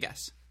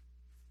guess.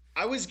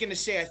 I was going to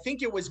say, I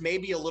think it was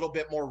maybe a little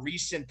bit more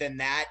recent than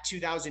that,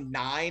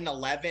 2009,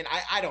 11.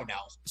 I don't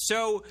know.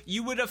 So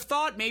you would have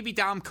thought maybe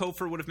Dom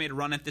Kofor would have made a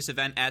run at this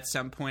event at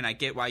some point. I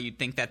get why you'd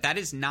think that. That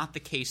is not the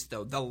case,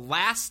 though. The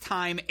last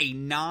time a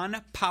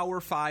non-Power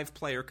 5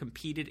 player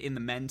competed in the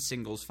men's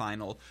singles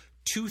final,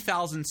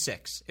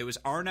 2006. It was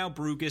Arnau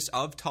Brugas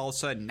of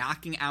Tulsa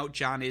knocking out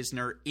John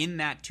Isner in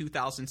that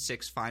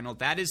 2006 final.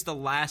 That is the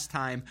last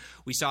time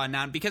we saw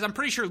a because I'm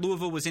pretty sure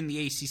Louisville was in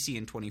the ACC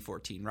in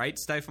 2014, right?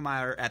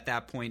 Stieffelmeyer at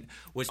that point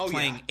was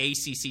playing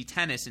ACC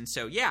tennis. And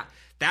so,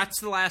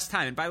 that's the last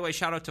time. And by the way,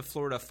 shout out to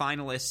Florida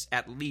finalists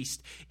at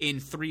least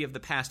in 3 of the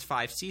past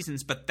 5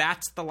 seasons, but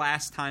that's the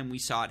last time we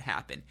saw it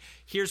happen.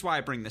 Here's why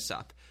I bring this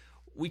up.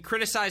 We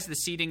criticized the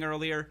seeding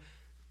earlier.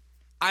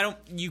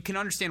 You can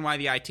understand why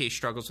the ITA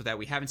struggles with that.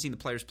 We haven't seen the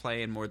players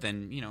play in more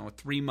than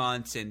 3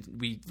 months, and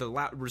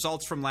the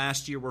results from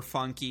last year were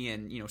funky.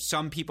 And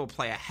some people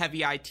play a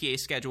heavy ITA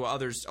schedule,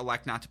 others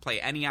elect not to play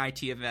any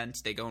IT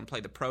events. They go and play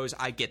the pros.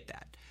 I get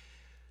that.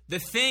 The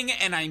thing,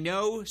 and I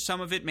know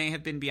some of it may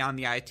have been beyond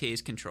the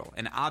ITA's control,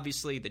 and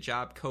obviously the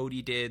job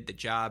Cody did,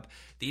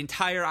 the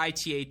entire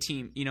ITA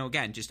team,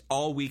 again, just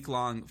all week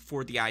long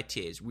for the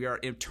ITAs. We are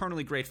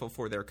eternally grateful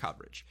for their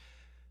coverage.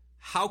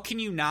 How can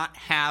you not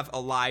have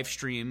a live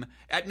stream,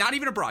 not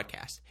even a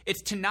broadcast?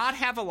 It's to not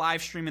have a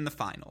live stream in the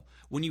final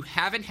when you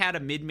haven't had a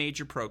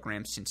mid-major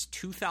program since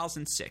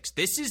 2006.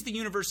 This is the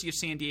University of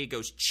San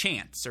Diego's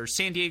chance, or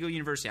San Diego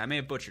University. I may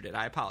have butchered it.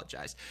 I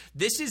apologize.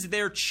 This is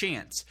their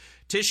chance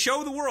to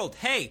show the world,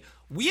 hey,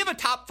 we have a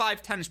top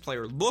 5 tennis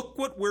player. Look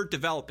what we're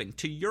developing.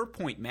 To your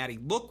point, Maddie,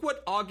 look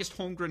what August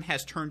Holmgren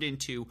has turned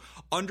into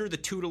under the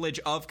tutelage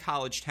of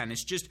college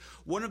tennis. Just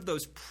one of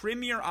those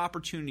premier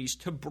opportunities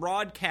to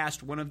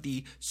broadcast one of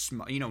the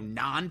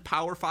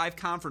non-Power 5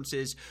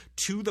 conferences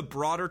to the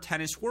broader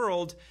tennis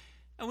world.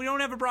 And we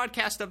don't have a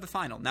broadcast of the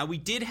final. Now, we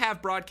did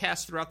have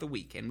broadcasts throughout the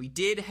week, and we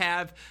did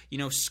have,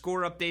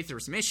 score updates. There were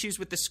some issues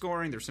with the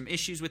scoring. There were some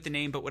issues with the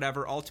name, but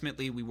whatever.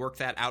 Ultimately, we worked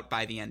that out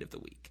by the end of the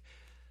week.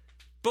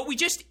 But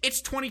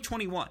it's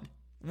 2021.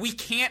 We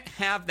can't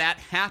have that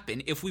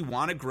happen if we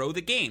want to grow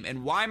the game.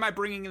 And why am I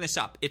bringing this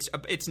up?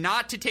 It's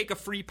not to take a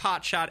free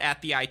pot shot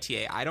at the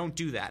ITA. I don't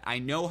do that. I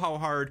know how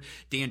hard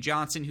Dan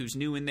Johnson, who's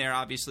new in there,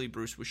 obviously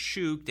Bruce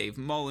Washuk, Dave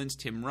Mullins,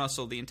 Tim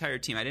Russell, the entire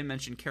team. I didn't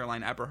mention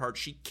Caroline Eberhardt.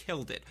 She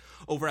killed it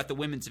over at the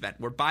women's event,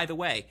 where, by the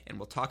way, and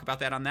we'll talk about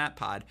that on that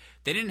pod,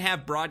 they didn't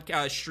have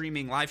live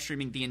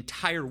streaming the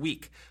entire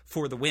week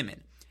for the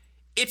women.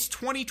 It's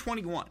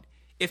 2021.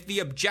 If the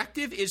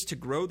objective is to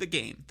grow the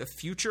game, the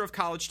future of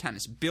college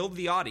tennis, build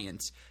the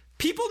audience,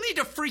 people need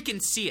to freaking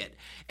see it.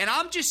 And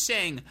I'm just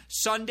saying,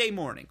 Sunday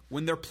morning,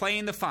 when they're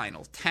playing the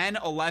final, 10,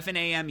 11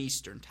 a.m.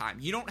 Eastern time,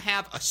 you don't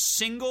have a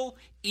single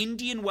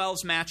Indian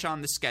Wells match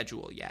on the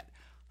schedule yet.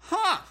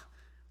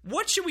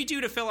 What should we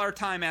do to fill our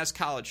time as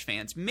college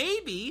fans?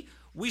 Maybe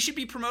we should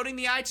be promoting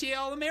the ITA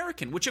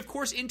All-American, which, of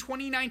course, in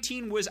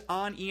 2019 was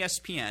on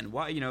ESPN,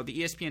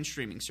 the ESPN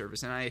streaming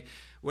service. And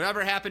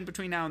whatever happened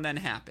between now and then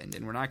happened,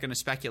 and we're not going to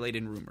speculate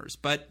in rumors.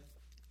 But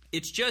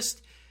it's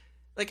just,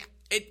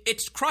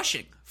 it's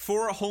crushing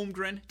for a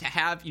Holmgren to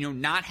have,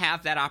 not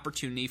have that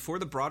opportunity, for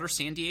the broader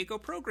San Diego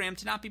program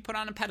to not be put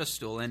on a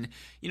pedestal. And,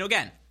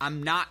 again,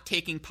 I'm not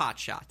taking pot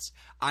shots.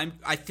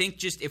 I think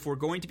just, if we're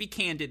going to be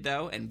candid,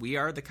 though, and we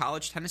are the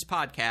College Tennis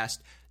Podcast,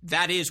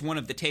 that is one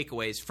of the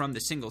takeaways from the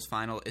singles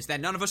final, is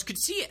that none of us could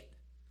see it.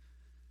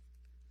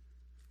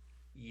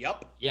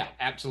 Yep. Yeah,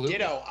 absolutely.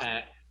 Ditto.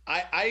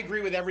 I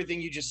agree with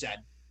everything you just said.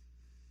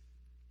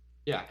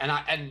 Yeah,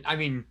 and I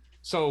mean,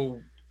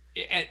 so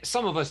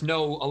some of us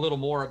know a little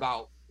more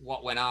about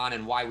what went on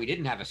and why we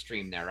didn't have a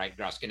stream there, right,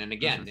 Gruskin? And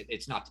again,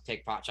 it's not to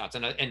take pot shots,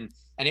 and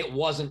it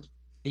wasn't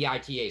the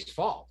ITA's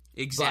fault.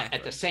 Exactly. But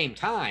at the same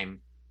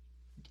time,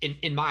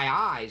 in my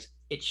eyes,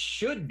 it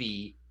should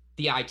be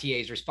the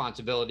ITA's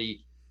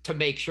responsibility to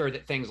make sure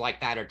that things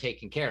like that are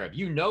taken care of.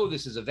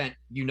 This is the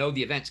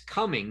event's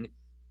coming,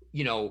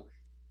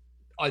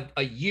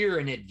 a year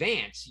in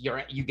advance.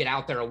 You get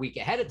out there a week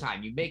ahead of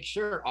time. You make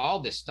sure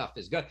all this stuff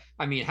is good.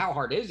 I mean, how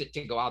hard is it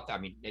to go out there? I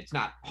mean, it's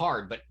not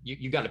hard, but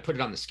you got to put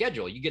it on the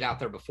schedule. You get out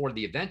there before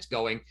the event's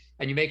going,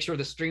 and you make sure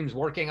the stream's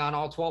working on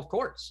all 12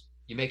 courts.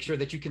 You make sure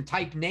that you can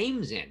type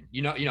names in,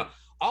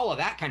 all of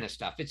that kind of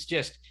stuff. It's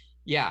just,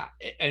 yeah.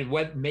 And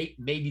what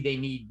maybe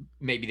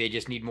they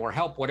just need more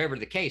help, whatever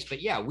the case.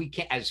 But yeah, we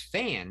can't, as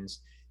fans,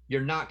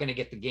 you're not going to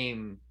get the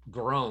game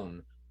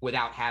grown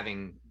without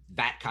having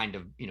that kind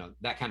of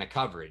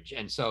coverage.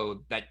 And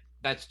so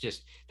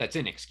that's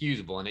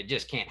inexcusable, and it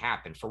just can't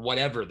happen for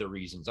whatever the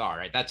reasons are,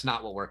 right? That's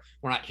not what we're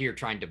not here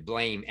trying to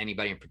blame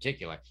anybody in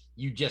particular.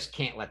 You just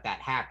can't let that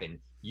happen.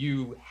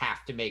 You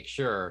have to make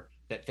sure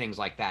that things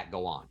like that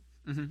go on.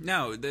 Mm-hmm.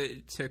 No,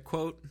 to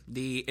quote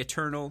the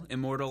eternal,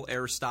 immortal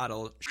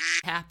Aristotle,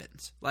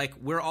 happens.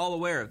 We're all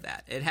aware of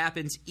that. It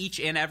happens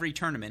each and every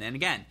tournament. And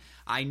again,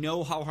 I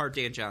know how hard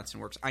Dan Johnson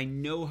works. I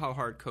know how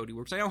hard Cody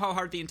works. I know how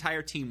hard the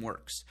entire team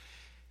works.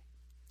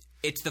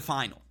 It's the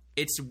final.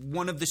 It's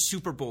one of the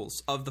Super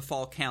Bowls of the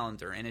fall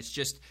calendar. And it's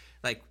just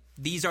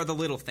these are the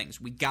little things.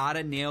 We got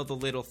to nail the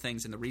little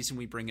things. And the reason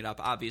we bring it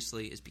up,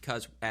 obviously, is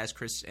because, as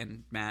Chris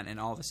and Matt and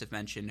all of us have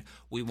mentioned,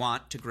 we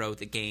want to grow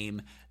the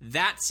game.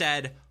 That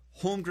said,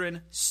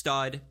 Holmgren,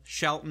 stud.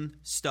 Shelton,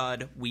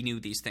 stud. We knew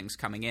these things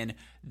coming in.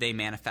 They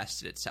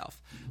manifested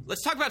itself.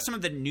 Let's talk about some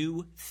of the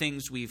new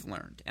things we've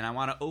learned. And I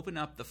want to open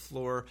up the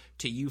floor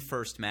to you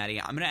first,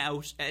 Maddie.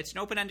 It's an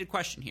open-ended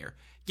question here.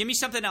 Give me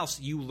something else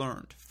you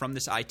learned from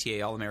this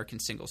ITA All-American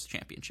Singles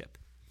Championship.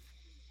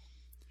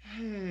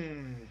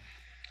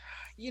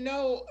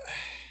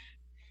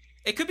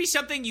 It could be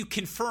something you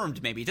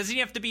confirmed, maybe. It doesn't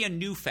even have to be a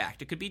new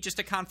fact. It could be just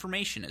a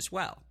confirmation as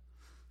well.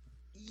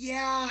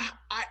 Yeah,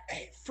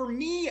 for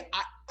me,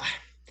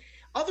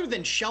 other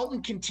than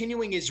Shelton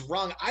continuing his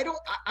run, I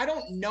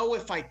don't know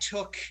if I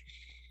took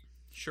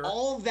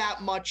all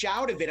that much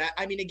out of it.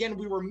 I mean, again,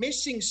 we were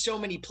missing so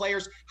many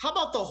players. How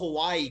about the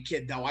Hawaii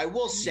kid, though? I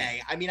will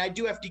say, I mean, I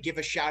do have to give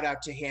a shout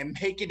out to him,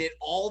 making it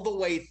all the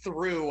way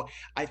through.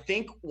 I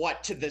think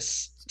to the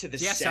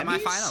semis?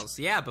 Semifinals.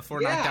 Yeah,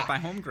 before knocked out by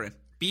Holmgren.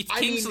 Beats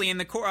Kingsley in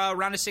the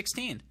round of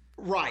 16.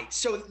 Right.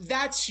 So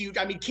that's huge.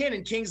 I mean,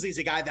 Cannon Kingsley's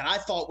a guy that I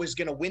thought was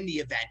going to win the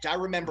event. I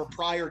remember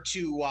prior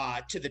to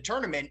the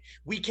tournament,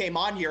 we came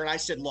on here and I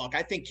said, look,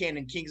 I think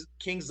Cannon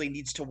Kingsley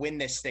needs to win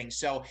this thing.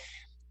 So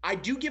I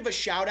do give a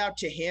shout out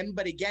to him.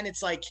 But again,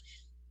 it's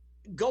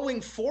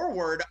going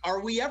forward,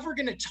 are we ever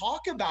going to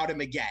talk about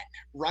him again?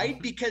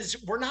 Right? Because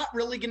we're not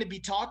really going to be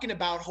talking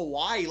about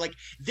Hawaii. Like,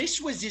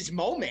 this was his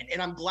moment,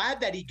 and I'm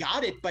glad that he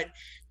got it, but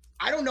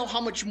I don't know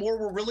how much more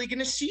we're really going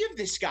to see of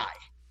this guy.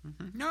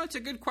 No, it's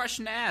a good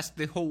question to ask.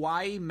 The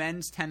Hawaii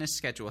men's tennis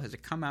schedule, has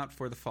it come out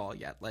for the fall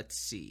yet? Let's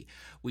see.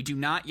 We do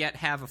not yet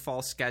have a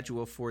fall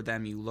schedule for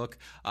them. You look,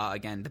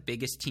 again, the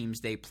biggest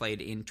teams they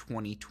played in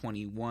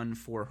 2021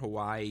 for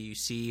Hawaii. You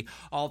see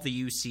all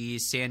the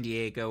UCs, San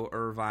Diego,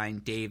 Irvine,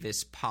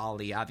 Davis,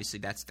 Poly. Obviously,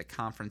 that's the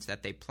conference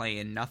that they play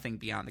in. Nothing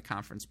beyond the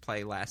conference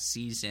play last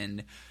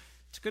season.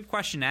 It's a good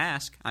question to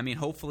ask. I mean,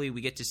 hopefully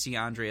we get to see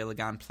Andre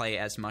Iligan play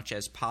as much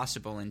as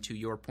possible, and to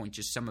your point,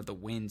 just some of the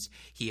wins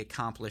he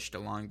accomplished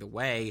along the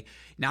way.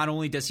 Not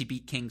only does he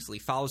beat Kingsley,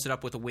 follows it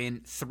up with a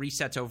win, 3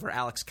 sets over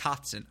Alex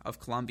Kotzen of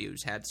Columbia,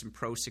 who's had some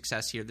pro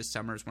success here this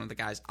summer, is one of the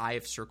guys I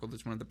have circled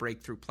as one of the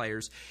breakthrough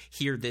players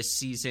here this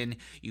season.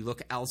 You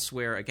look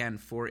elsewhere, again,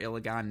 for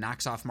Iligan,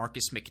 knocks off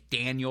Marcus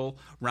McDaniel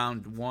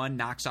round 1,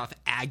 knocks off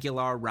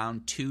Aguilar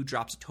round 2,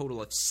 drops a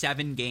total of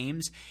 7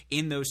 games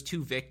in those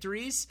 2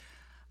 victories.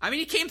 I mean,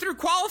 he came through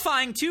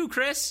qualifying too,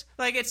 Chris.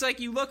 Like, it's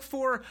like you look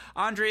for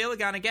Andre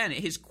Iligan again.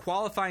 His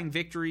qualifying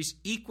victories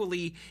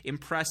equally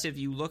impressive.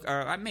 You look,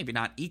 or maybe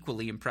not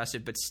equally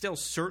impressive, but still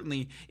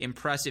certainly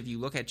impressive. You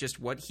look at just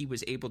what he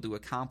was able to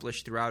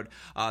accomplish throughout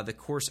the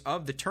course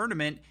of the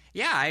tournament.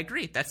 Yeah, I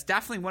agree. That's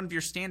definitely one of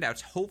your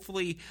standouts.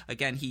 Hopefully,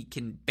 again, he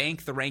can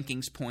bank the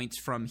rankings points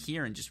from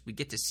here, and just we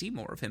get to see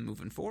more of him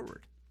moving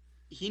forward.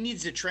 He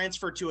needs to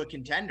transfer to a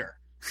contender.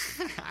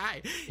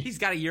 He's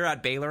got a year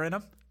at Baylor in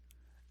him.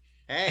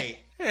 Hey.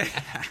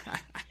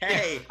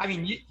 I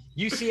mean,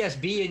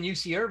 UCSB and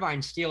UC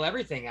Irvine steal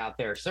everything out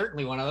there.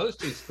 Certainly one of those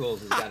 2 schools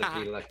has got to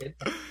be looking.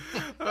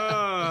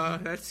 Oh,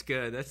 that's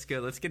good. That's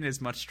good. Let's get in as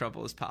much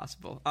trouble as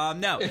possible.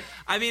 No,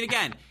 I mean,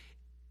 again,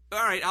 all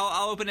right,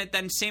 I'll open it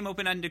then. Same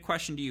open-ended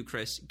question to you,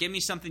 Chris. Give me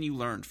something you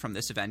learned from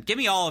this event. Give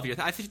me all of your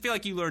I feel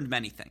like you learned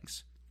many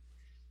things.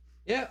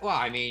 Yeah, well,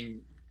 I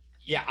mean,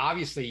 yeah,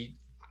 obviously,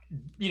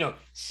 you know,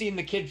 seeing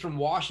the kid from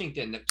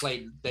Washington that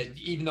played, that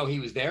even though he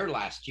was there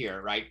last year,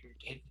 right,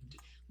 it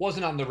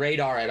wasn't on the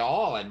radar at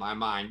all in my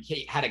mind.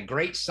 He had a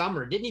great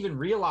summer. Didn't even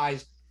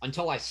realize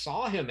until I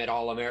saw him at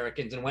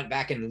All-Americans and went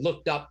back and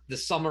looked up the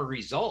summer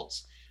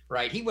results,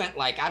 right? He went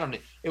like, I don't know,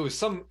 it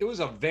was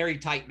a very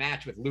tight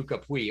match with Luca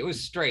Pui. It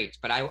was straight,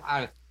 but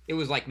it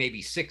was like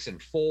maybe 6-4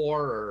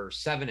 or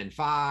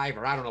 7-5,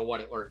 or I don't know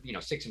what, or, you know,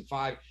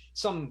 6-5,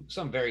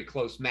 some very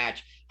close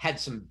match. Had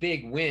some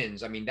big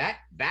wins. I mean, that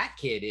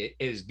kid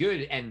is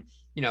good, and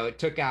you know, it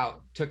took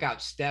out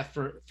Steph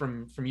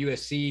from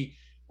USC,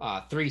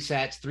 3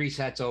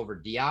 sets over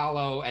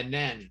Diallo, and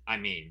then I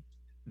mean,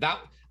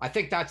 I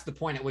think that's the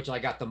point at which I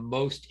got the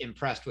most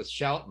impressed with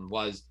Shelton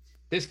was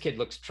this kid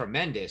looks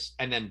tremendous,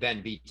 and then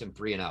Ben beats him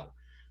 3-0.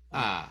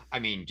 I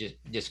mean,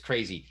 just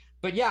crazy.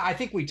 But yeah, I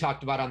think we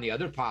talked about on the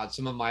other pod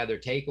some of my other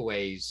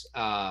takeaways.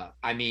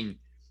 I mean,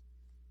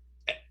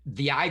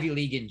 the Ivy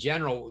League in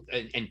general,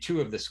 and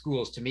 2 of the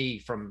schools to me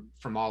from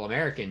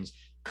All-Americans,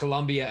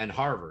 Columbia and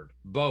Harvard,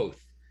 both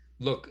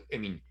look, I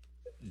mean,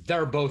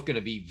 they're both going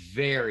to be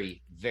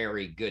very,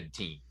 very good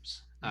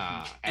teams.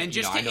 And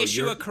just to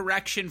issue a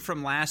correction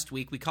from last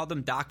week, we called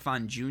him Doc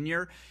Von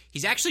Jr.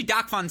 He's actually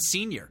Doc Von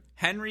Sr.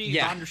 Henry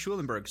von der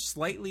Schulenberg,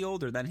 slightly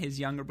older than his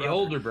younger brother. The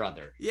older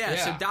brother. Yeah,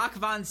 so Doc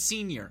Von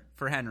Sr.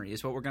 for Henry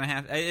is what we're going to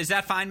have. Is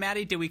that fine,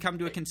 Maddie? Did we come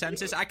to a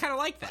consensus? I kind of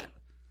like that.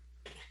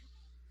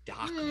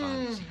 Doc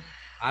Von Sr.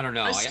 I don't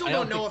know. I still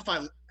don't know if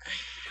I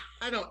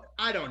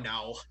don't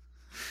know.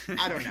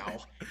 I don't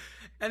know.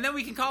 And then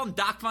we can call him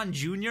Doc Von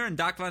Jr. and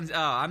Doc Von...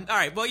 all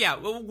right, well, yeah,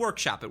 we'll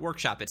workshop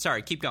it.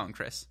 Sorry, keep going,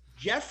 Chris.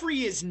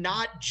 Jeffrey is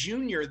not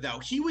junior, though.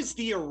 He was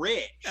the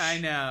original. I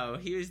know.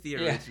 He was the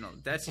original.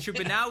 Yeah. That's true.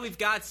 But now we've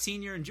got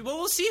senior and junior. Well,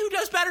 we'll see who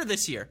does better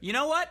this year. You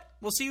know what?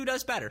 We'll see who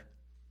does better.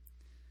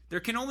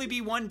 There can only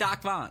be one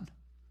Doc Von.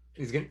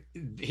 You're going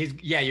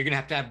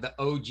to have the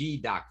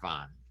OG Doc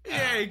Von.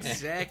 Yeah,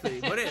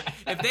 exactly.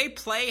 If they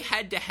play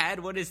head-to-head,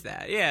 what is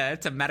that? Yeah,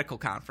 it's a medical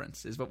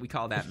conference is what we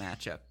call that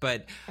matchup.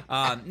 But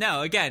no,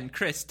 again,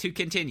 Chris, to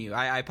continue,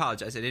 I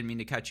apologize. I didn't mean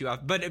to cut you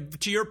off.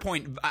 But to your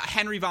point,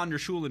 Henry von der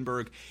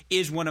Schulenberg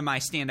is one of my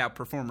standout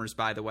performers,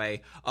 by the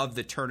way, of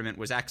the tournament.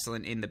 Was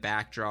excellent in the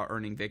back draw,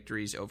 earning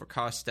victories over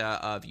Costa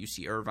of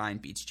UC Irvine,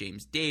 beats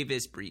James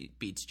Davis,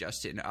 beats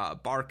Justin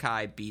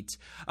Barkai,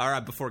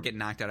 before getting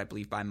knocked out, I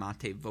believe, by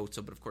Mate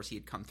Votzel. But, of course, he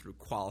had come through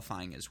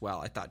qualifying as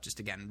well. I thought just,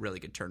 again, really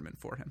good tournament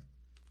for him.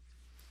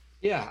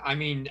 Yeah, I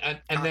mean,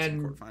 and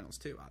then quarterfinals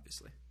too,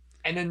 obviously.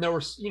 And then there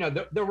was,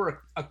 there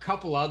were a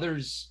couple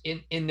others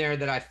in there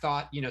that I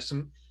thought,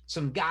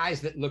 some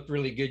guys that looked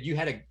really good. You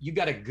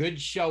got a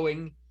good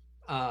showing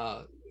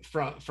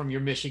from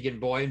your Michigan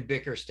boy in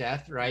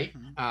Bickersteth, right?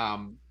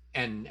 Mm-hmm.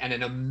 And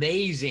an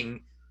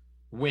amazing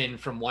win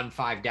from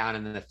 1-5 down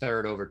in the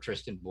third over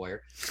Tristan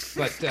Boyer,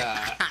 but.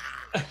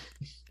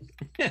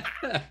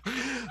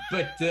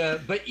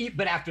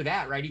 But after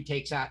that, right, he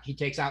takes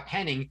out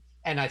Henning,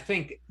 And I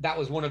think that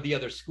was one of the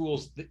other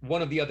schools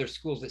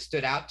that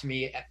stood out to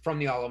me from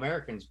the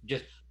All-Americans,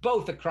 just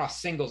both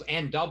across singles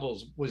and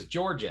doubles, was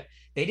Georgia.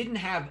 They didn't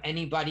have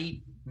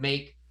anybody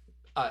make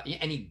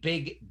any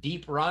big,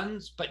 deep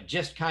runs, but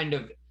just kind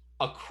of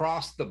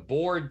across the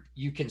board,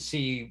 you can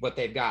see what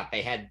they've got.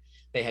 They had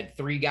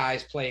 3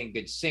 guys playing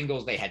good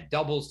singles. They had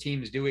doubles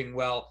teams doing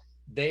well.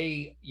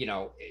 They,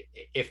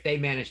 if they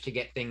manage to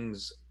get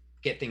things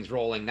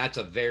rolling, that's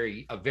a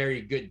very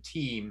good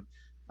team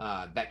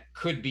that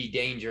could be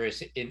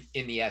dangerous in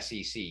the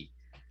SEC.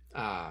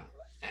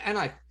 And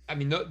I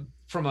mean,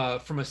 from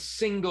a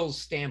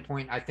singles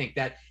standpoint, I think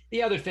that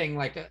the other thing,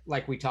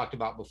 like we talked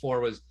about before,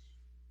 was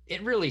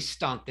it really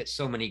stunk that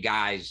so many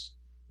guys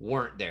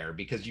weren't there,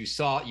 because you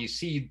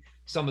see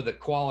some of the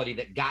quality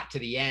that got to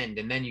the end,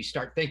 and then you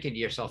start thinking to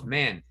yourself,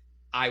 man,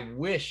 I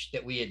wish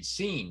that we had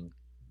seen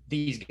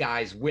these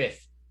guys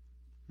with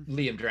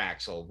Liam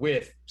Draxel,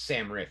 with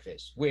Sam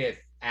Riffis, with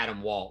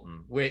Adam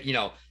Walton, with,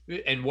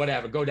 and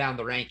whatever, go down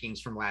the rankings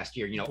from last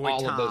year,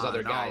 all of those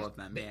other guys, all of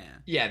them,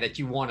 that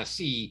you want to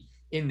see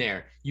in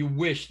there. You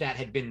wish that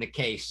had been the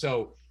case.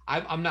 So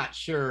I'm not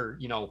sure,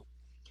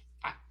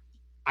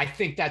 I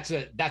think that's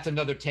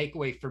another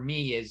takeaway for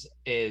me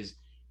is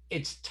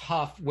it's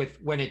tough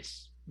when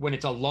it's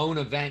a lone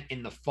event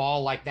in the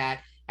fall like that,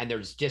 and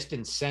there's just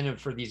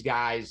incentive for these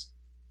guys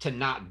to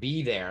not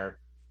be there.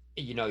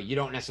 You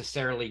don't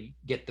necessarily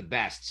get the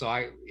best.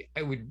 So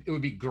it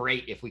would be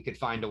great if we could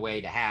find a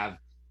way to have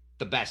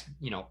the best,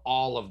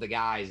 all of the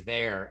guys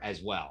there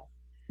as well.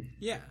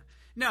 Yeah.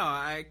 No,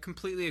 I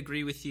completely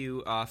agree with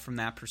you from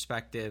that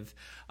perspective.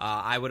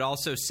 I would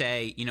also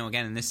say,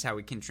 again, and this is how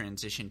we can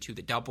transition to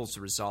the doubles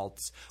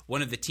results.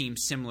 One of the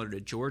teams similar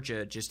to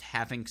Georgia just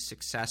having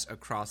success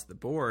across the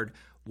board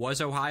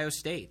was Ohio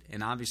State.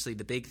 And obviously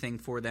the big thing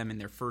for them in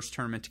their first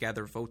tournament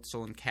together,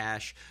 Voedsel and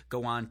Cash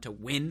go on to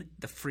win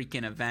the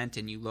freaking event.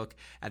 And you look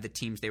at the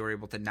teams they were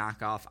able to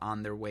knock off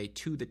on their way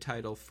to the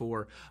title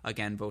for,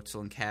 again,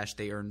 Voedsel and Cash.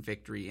 They earned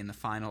victory in the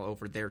final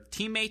over their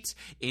teammates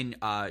in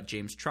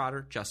James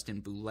Trotter, Justin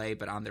Boulay,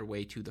 but on their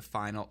way to the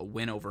final, a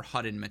win over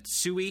Hudden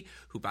Matsui,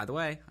 who, by the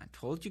way, I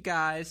told you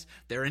guys,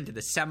 they're into the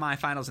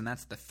semifinals, and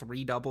that's the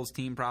 3 doubles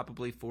team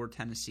probably for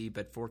Tennessee,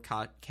 but for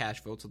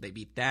Cash Voedsel, they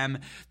beat them.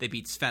 They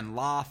beat Sven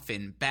Law,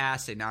 Finn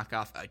Bass. They knock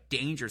off a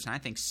dangerous and I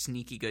think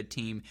sneaky good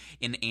team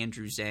in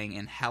Andrew Zhang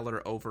and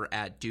Heller over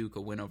at Duke,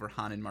 a win over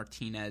Hanan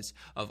Martinez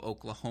of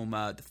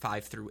Oklahoma, the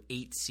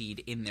 5-8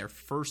 seed in their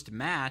first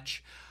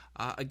match.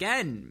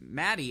 Again,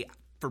 Maddie,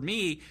 for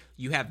me,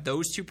 you have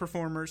those 2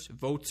 performers.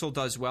 Voedsel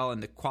does well in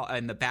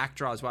the back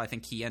draw as well. I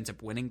think he ends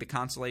up winning the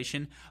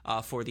consolation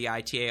for the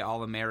ITA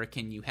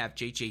All-American. You have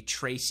J.J.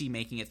 Tracy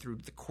making it through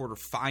the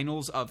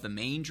quarterfinals of the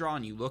main draw,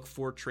 and you look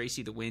for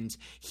Tracy, the wins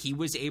he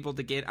was able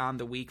to get on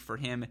the week for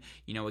him,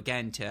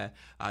 again, to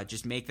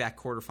just make that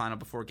quarterfinal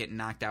before getting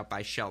knocked out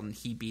by Shelton.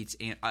 He beats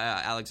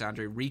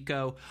Alexandre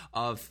Rico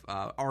of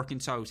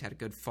Arkansas, who's had a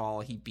good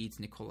fall. He beats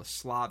Nikola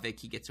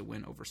Slavic. He gets a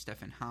win over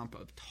Stefan Hamp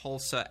of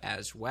Tulsa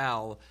as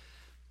well.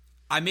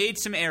 I made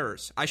some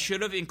errors. I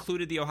should have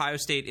included the Ohio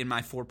State in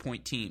my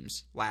 4-point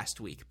teams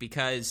last week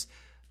because,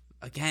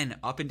 again,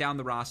 up and down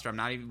the roster,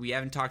 we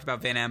haven't talked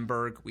about Van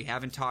Emberg. We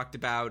haven't talked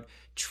about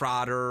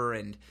Trotter.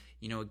 And,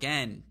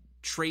 again,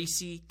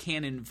 Tracy,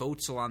 Cannon,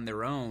 Voedsel on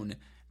their own.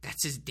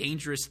 That's his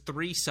dangerous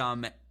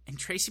threesome. And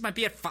Tracy might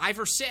be at 5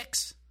 or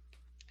 6.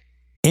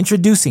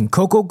 Introducing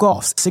Coco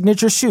Gauff's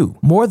signature shoe.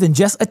 More than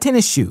just a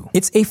tennis shoe,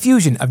 it's a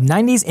fusion of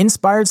 90s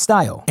inspired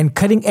style and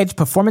cutting-edge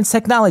performance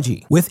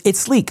technology. With its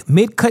sleek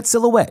mid-cut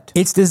silhouette,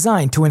 it's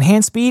designed to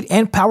enhance speed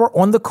and power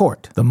on the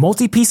court. The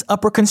multi-piece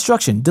upper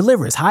construction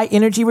delivers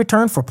high-energy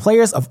return for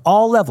players of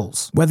all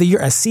levels. Whether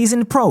you're a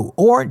seasoned pro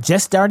or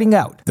just starting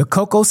out, the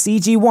Coco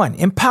CG1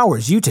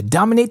 empowers you to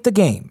dominate the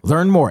game.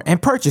 Learn more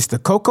and purchase the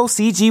Coco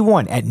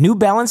CG1 at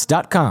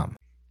newbalance.com.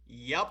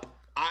 Yep.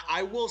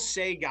 I will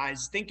say,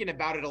 guys, thinking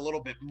about it a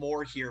little bit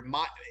more here,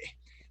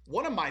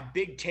 one of my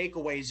big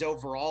takeaways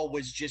overall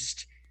was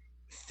just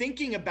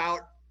thinking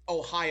about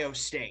Ohio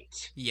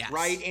State, yes.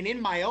 Right? And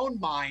in my own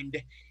mind,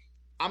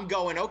 I'm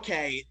going,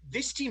 okay,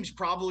 this team's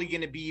probably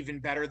going to be even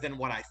better than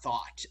what I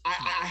thought.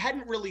 I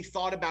hadn't really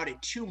thought about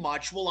it too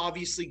much. We'll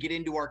obviously get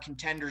into our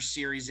contenders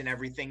series and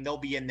everything. They'll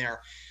be in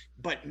there.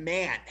 But,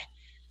 man,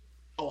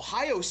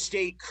 Ohio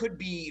State could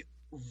be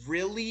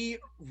really,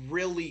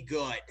 really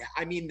good.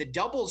 I mean, the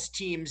doubles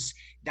teams,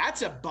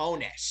 that's a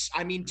bonus.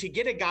 I mean, to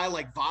get a guy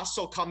like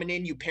Voedsel coming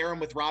in, you pair him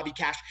with Robbie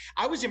Cash.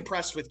 I was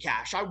impressed with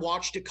Cash. I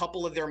watched a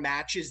couple of their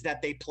matches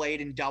that they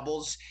played in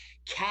doubles.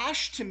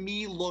 Cash, to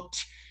me,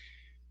 looked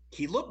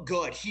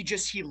good.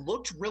 He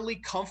looked really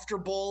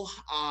comfortable.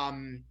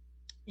 And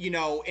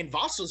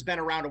Vosel's been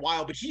around a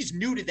while, but he's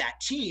new to that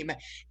team.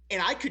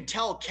 And I could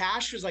tell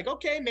Cash was like,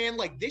 okay, man,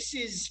 like this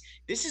is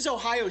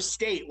Ohio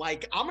State.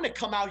 Like, I'm going to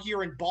come out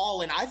here and ball.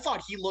 And I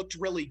thought he looked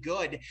really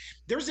good.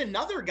 There's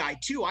another guy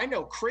too. I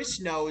know Chris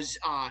knows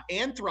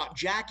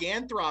Jack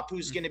Anthrop,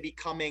 who's going to be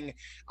coming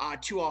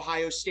to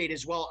Ohio State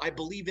as well, I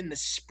believe in the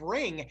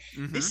spring.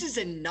 Mm-hmm. This is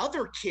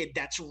another kid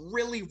that's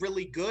really,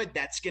 really good.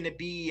 That's going to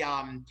be,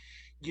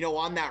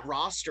 on that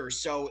roster.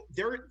 So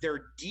they're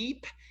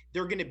deep.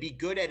 They're going to be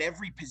good at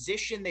every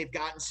position. They've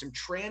gotten some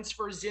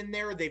transfers in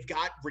there. They've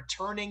got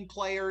returning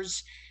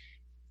players.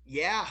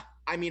 Yeah,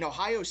 I mean,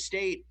 Ohio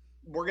State,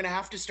 we're going to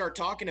have to start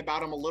talking about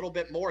them a little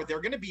bit more.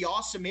 They're going to be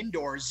awesome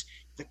indoors.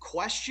 The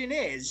question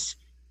is,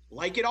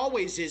 like it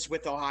always is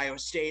with Ohio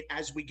State,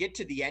 as we get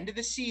to the end of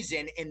the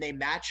season and they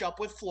match up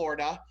with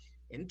Florida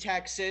and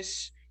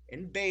Texas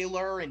and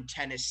Baylor and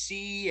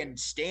Tennessee and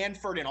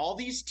Stanford and all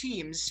these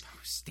teams,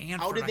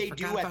 how do they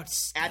do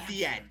at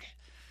the end,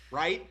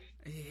 right?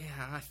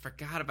 Yeah, I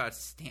forgot about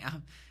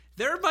Stanford.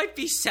 There might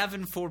be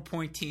 7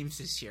 4-point teams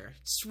this year.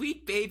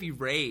 Sweet baby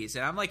Rays.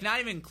 And I'm like not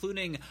even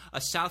including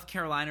a South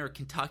Carolina or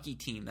Kentucky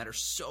team that are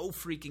so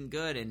freaking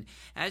good. And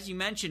as you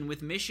mentioned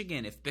with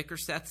Michigan, if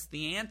Bickerseth's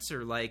the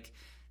answer, like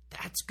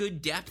that's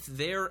good depth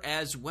there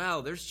as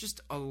well. There's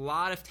just a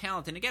lot of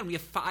talent. And again, we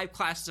have 5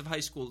 classes of high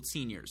school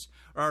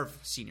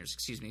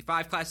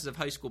five classes of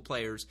high school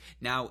players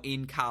now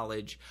in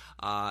college.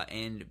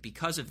 And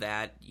because of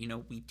that,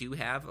 we do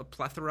have a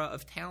plethora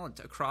of talent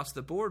across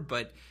the board.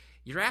 But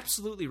you're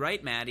absolutely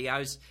right, Maddie.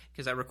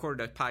 Because I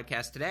recorded a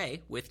podcast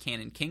today with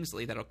Cannon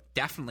Kingsley that'll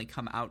definitely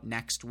come out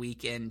next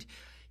week. And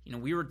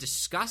we were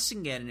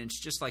discussing it, and it's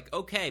just like,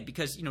 okay,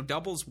 because,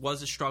 doubles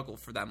was a struggle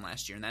for them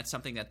last year, and that's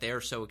something that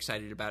they're so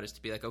excited about is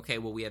to be like, okay,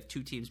 well, we have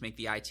 2 teams make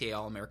the ITA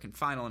All-American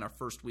Final in our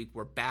first week.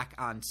 We're back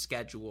on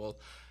schedule.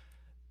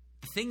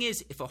 The thing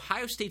is, if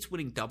Ohio State's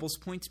winning doubles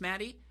points,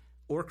 Maddie,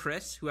 or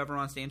Chris, whoever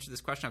wants to answer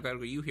this question, I've got to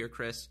go you here,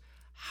 Chris,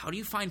 how do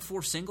you find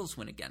 4 singles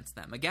win against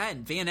them?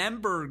 Again, Van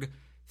Emberg,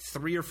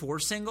 3 or 4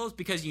 singles,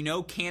 because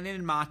Cannon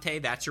and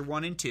Mate, that's your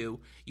 1 and 2.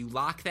 You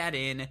lock that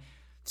in.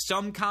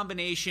 Some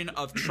combination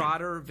of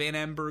Trotter, Van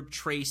Emberg,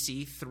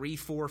 Tracy, 3,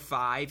 4,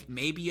 5.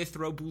 Maybe you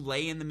throw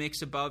Boulay in the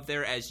mix above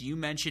there. As you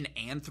mentioned,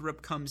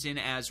 Anthrop comes in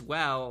as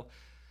well.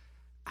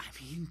 I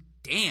mean,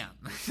 damn,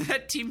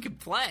 that team can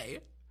play.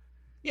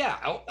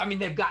 Yeah, I mean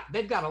they've got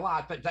a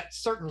lot, but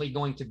that's certainly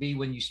going to be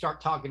when you start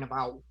talking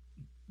about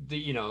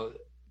the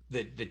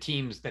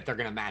teams that they're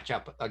going to match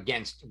up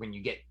against when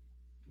you get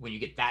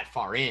that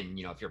far in.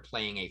 If you're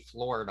playing a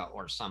Florida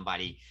or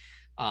somebody,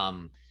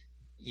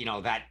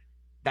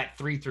 that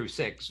 3 through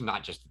 6,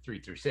 not just the 3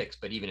 through 6,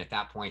 but even at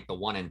that point, the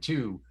 1 and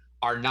 2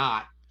 are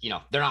not,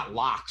 they're not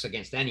locks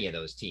against any of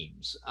those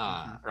teams,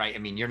 right? I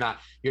mean, you're not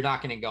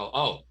going to go,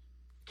 oh,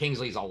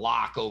 Kingsley's a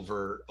lock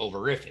over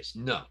Rifus.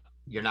 No,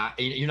 you're not,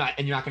 and you're not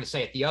going to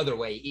say it the other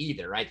way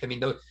either, right? I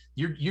mean,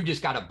 you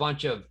just got a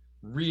bunch of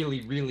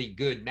really, really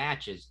good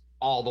matches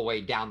all the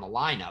way down the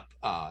lineup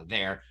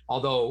there.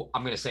 Although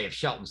I'm going to say if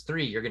Shelton's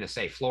 3, you're going to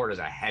say Florida's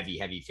a heavy,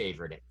 heavy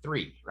favorite at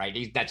 3,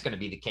 right? That's going to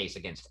be the case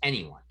against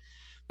anyone.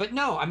 But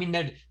no, I mean,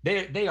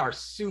 they are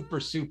super,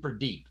 super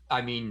deep.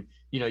 I mean,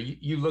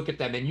 you look at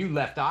them and you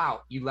left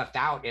out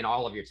in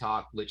all of your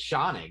talk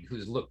Lichanig,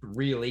 who's looked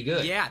really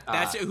good. Yeah,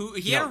 that's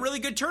he had a really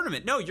good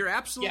tournament. No, you're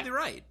absolutely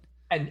right.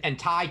 And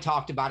Ty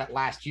talked about it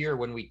last year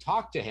when we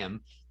talked to him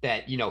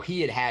that,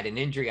 he had an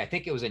injury. I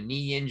think it was a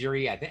knee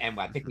injury. I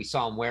think we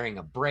saw him wearing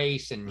a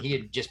brace, and he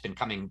had just been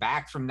coming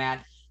back from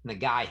that. And the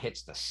guy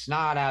hits the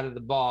snot out of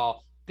the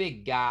ball,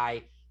 big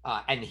guy.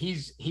 And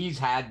he's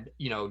had,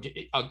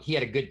 he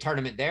had a good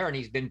tournament there, and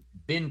he's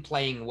been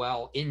playing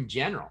well in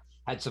general,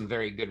 had some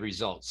very good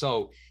results.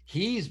 So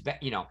he's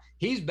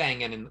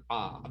banging in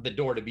the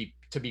door to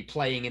be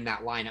playing in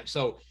that lineup.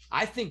 So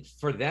I think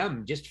for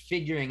them, just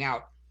figuring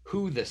out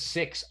who the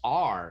 6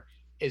 are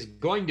is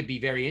going to be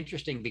very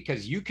interesting,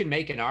 because you can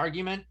make an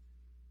argument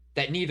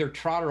that neither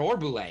Trotter or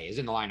Boulay is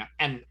in the lineup.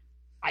 And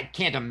I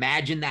can't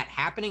imagine that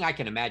happening. I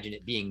can imagine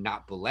it being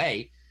not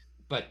Boulay,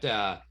 but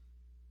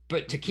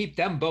to keep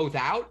them both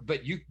out,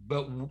 but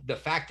the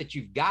fact that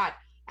you've got,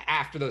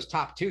 after those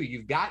top 2,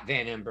 you've got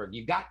Van Emberg,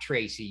 you've got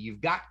Tracy,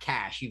 you've got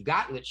Cash, you've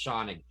got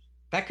Lichanig,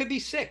 that could be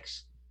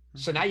 6.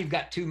 So now you've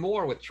got 2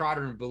 more with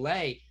Trotter and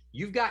Boulay.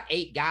 You've got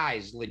 8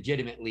 guys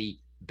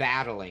legitimately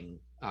battling,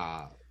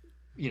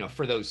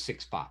 for those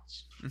 6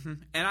 spots. Mm-hmm.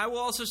 And I will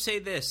also say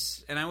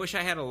this, and I wish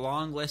I had a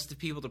long list of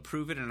people to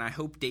prove it, and I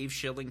hope Dave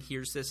Schilling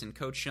hears this, and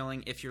Coach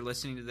Schilling, if you're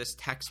listening to this,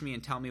 text me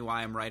and tell me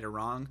why I'm right or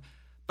wrong.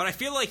 But I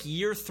feel like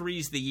year 3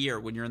 is the year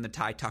when you're in the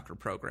Ty Tucker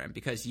program,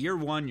 because year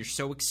 1, you're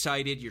so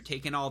excited, you're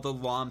taking all the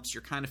lumps,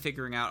 you're kind of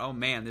figuring out, oh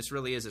man, this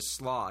really is a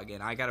slog,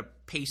 and I got to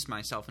pace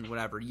myself and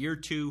whatever. Year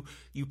 2,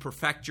 you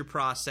perfect your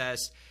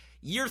process.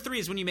 Year 3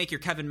 is when you make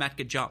your Kevin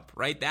Metka jump,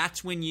 right?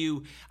 That's when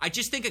I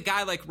just think a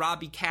guy like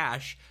Robbie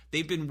Cash,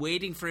 they've been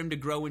waiting for him to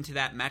grow into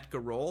that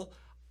Metka role.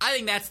 I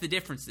think that's the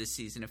difference this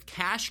season. If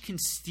Cash can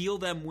steal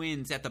them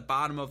wins at the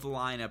bottom of the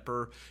lineup,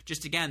 or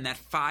just, again, that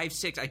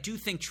 5-6, I do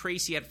think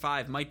Tracy at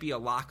 5 might be a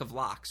lock of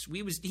locks.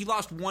 He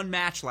lost 1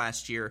 match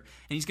last year,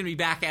 and he's going to be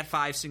back at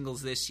 5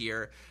 singles this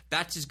year.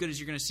 That's as good as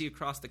you're going to see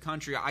across the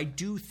country. I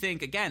do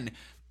think, again,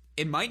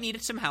 it might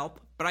need some help,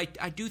 but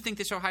I do think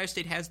this Ohio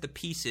State has the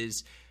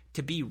pieces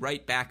to be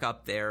right back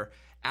up there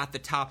at the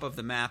top of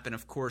the map. And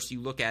of course,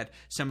 you look at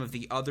some of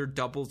the other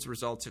doubles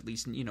results, at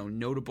least,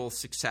 notable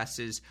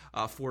successes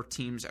for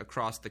teams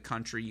across the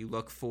country. You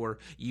look for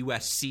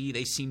USC.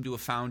 They seem to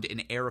have found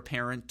an heir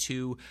apparent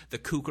to the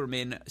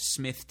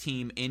Kucherman-Smith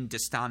team in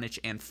Dostanich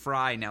and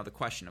Fry. Now, the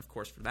question, of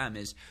course, for them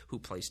is who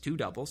plays 2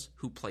 doubles,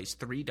 who plays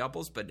 3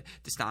 doubles, but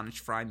Dostanich,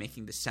 Fry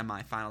making the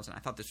semifinals. And I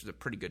thought this was a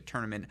pretty good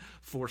tournament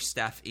for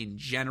Steph in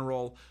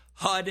general.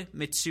 HUD,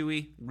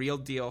 Mitsui, real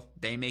deal.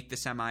 They make the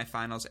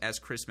semifinals. As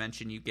Chris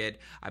mentioned, you get,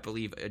 I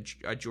believe,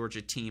 a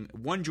Georgia team,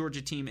 1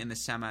 Georgia team in the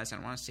semis. I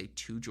want to say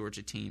 2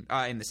 Georgia team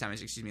in the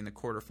semis, in the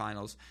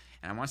quarterfinals.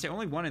 And I want to say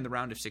only 1 in the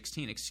round of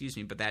 16,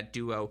 but that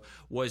duo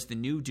was the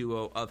new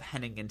duo of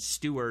Henning and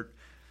Stewart.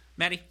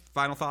 Maddie,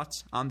 final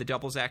thoughts on the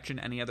doubles action?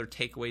 Any other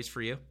takeaways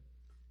for you?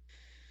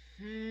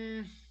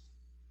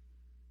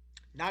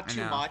 Not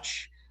too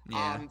much.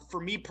 Yeah.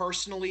 For me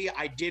personally,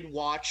 I did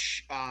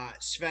watch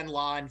Sven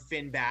Law and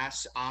Finn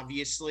Bass,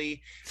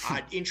 obviously.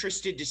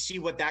 Interested to see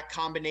what that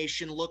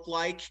combination looked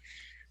like.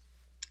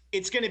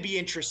 It's going to be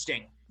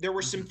interesting. There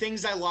were some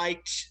things I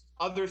liked,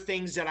 other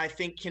things that I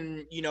think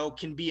can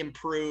be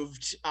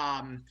improved.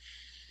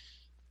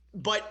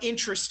 But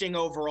interesting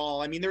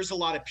overall. I mean, there's a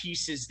lot of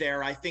pieces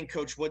there. I think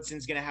Coach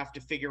Woodson's going to have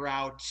to figure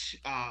out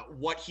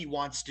what he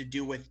wants to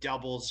do with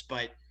doubles.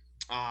 But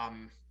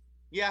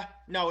yeah,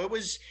 no, it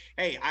was,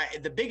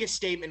 the biggest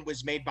statement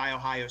was made by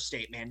Ohio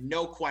State, man.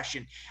 No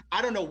question.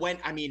 I don't know when,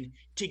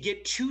 to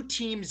get 2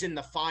 teams in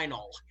the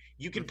final,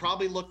 you can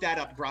probably look that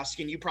up,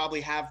 Gruskin. You probably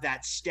have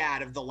that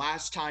stat of the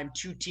last time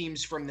 2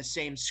 teams from the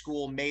same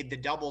school made the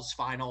doubles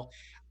final.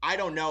 I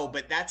don't know,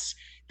 but that's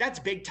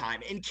big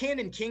time. And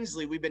Cannon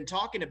Kingsley, we've been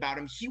talking about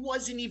him. He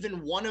wasn't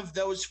even one of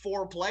those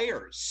 4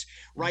 players,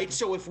 right? Mm-hmm.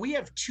 So if we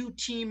have 2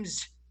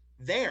 teams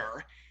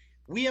there,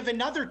 we have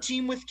another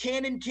team with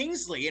Cannon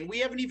Kingsley, and we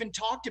haven't even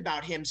talked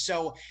about him.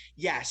 So,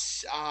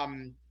 yes,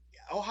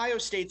 Ohio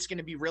State's going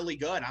to be really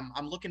good.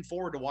 I'm looking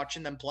forward to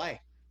watching them play.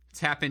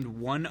 It's happened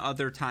one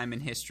other time in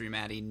history,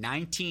 Maddie.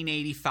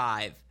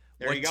 1985.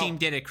 What team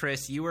did it,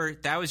 Chris?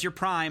 That was your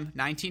prime.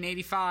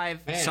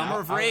 1985. Man, summer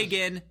of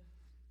Reagan.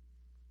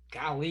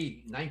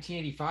 Golly,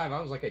 1985.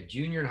 I was like a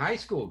junior in high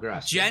school,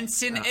 Gruss.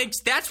 Jensen,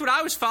 that's what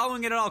I was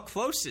following it all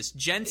closest.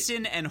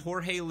 Jensen and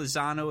Jorge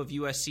Lozano of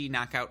USC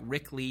knock out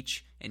Rick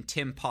Leach and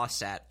Tim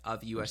Possett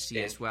of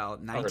USC as well.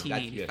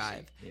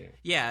 1985.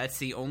 Yeah, that's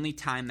the only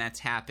time that's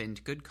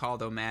happened. Good call,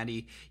 though,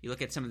 Maddie. You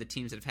look at some of the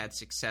teams that have had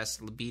success.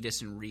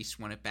 Labidas and Reese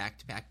won it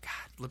back-to-back.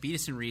 God,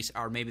 Labidas and Reese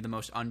are maybe the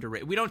most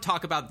underrated. We don't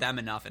talk about them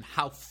enough and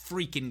how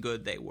freaking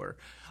good they were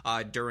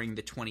during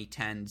the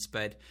 2010s.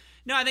 But,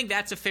 no, I think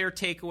that's a fair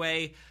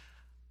takeaway.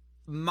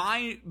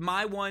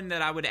 My one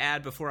that I would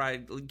add before I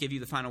give you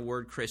the final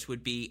word, Chris,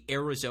 would be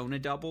Arizona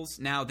doubles.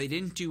 Now, they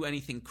didn't do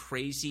anything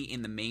crazy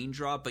in the main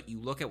draw, but you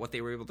look at what they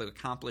were able to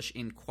accomplish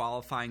in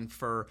qualifying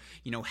for,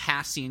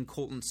 Hasse and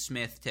Colton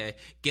Smith to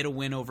get a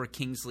win over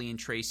Kingsley and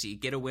Tracy,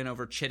 get a win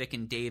over Chittick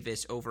and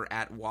Davis over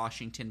at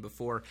Washington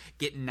before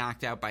getting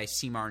knocked out by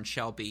Seymour and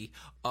Shelby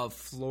of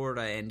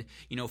Florida. And,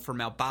 for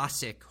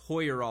Malbasic,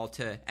 Hoyer all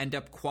to end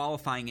up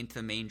qualifying into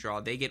the main draw.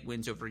 They get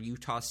wins over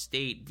Utah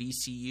State,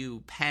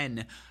 VCU,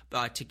 Penn,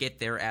 to get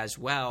there as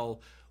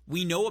well.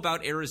 We know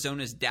about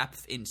Arizona's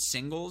depth in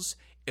singles.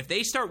 If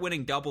they start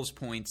winning doubles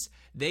points,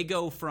 they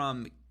go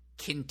from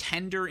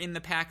contender in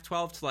the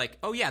Pac-12 to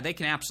they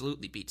can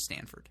absolutely beat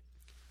Stanford.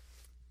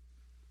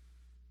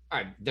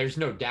 There's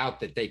no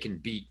doubt that they can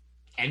beat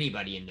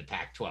anybody in the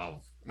Pac-12.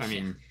 I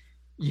mean,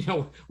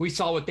 we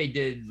saw what they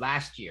did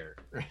last year,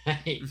 right?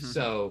 Mm-hmm.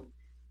 So,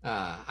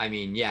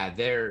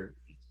 they're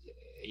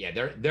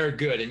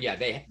good, and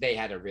they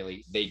had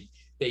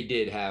they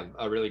did have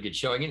a really good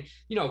showing. And,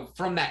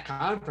 from that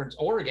conference,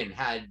 Oregon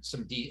had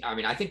some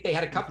I think they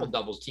had a couple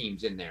doubles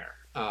teams in there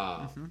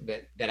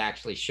that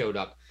actually showed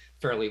up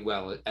fairly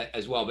well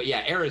as well. But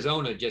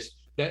Arizona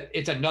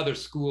it's another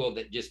school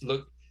that just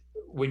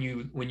when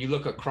you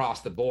look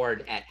across the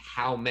board at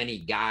how many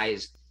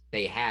guys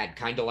they had,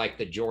 kind of like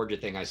the Georgia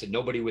thing. I said,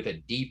 nobody with a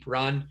deep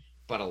run,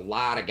 but a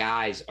lot of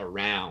guys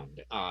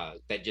around,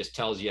 that just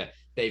tells you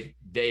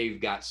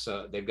they've got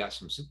some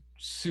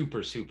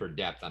super, super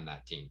depth on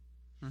that team.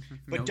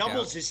 But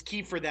doubles is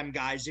key for them,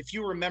 guys. If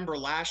you remember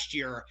last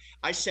year,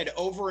 I said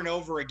over and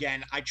over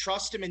again, I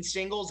trust them in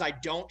singles. I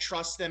don't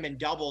trust them in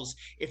doubles.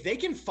 If they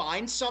can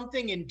find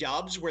something in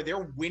dubs where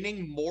they're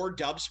winning more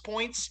dubs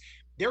points,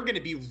 they're going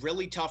to be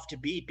really tough to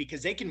beat,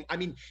 because they can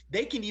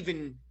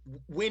even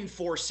win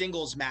 4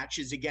 singles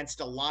matches against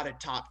a lot of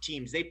top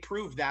teams. They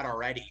proved that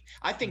already.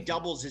 I think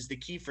doubles is the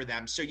key for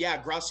them. So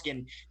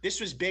Gruskin,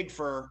 this was big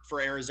for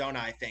Arizona,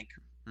 I think.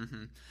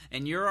 Mm-hmm.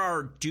 And you're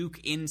our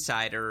Duke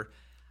insider.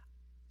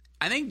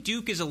 I think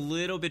Duke is a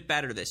little bit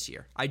better this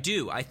year. I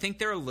do. I think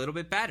they're a little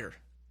bit better.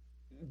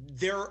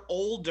 They're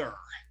older.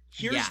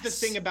 Here's the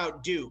thing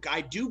about Duke.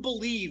 I do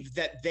believe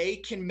that they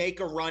can make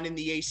a run in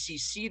the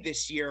ACC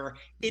this year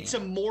it's a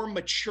more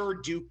mature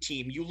Duke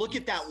team. You look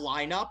at that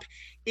lineup,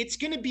 it's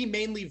going to be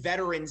mainly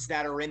veterans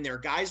that are in there.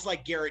 Guys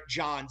like Garrett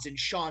Johns and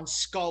Sean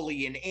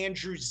Scully and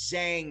Andrew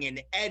Zhang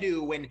and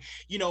Edu and,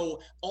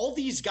 all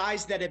these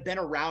guys that have been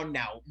around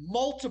now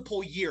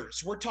multiple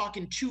years. We're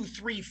talking 2,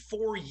 3,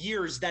 4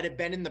 years that have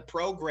been in the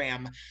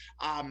program.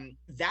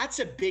 That's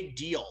a big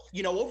deal.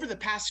 Over the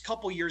past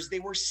couple years, they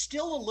were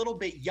still a little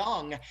bit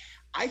young.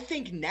 I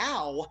think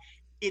now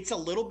it's a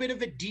little bit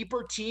of a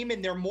deeper team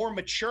and they're more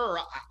mature.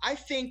 I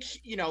think,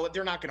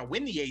 they're not going to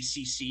win the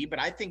ACC, but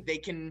I think they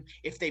can,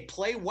 if they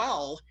play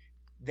well,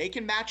 they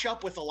can match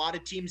up with a lot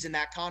of teams in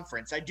that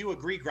conference. I do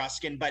agree,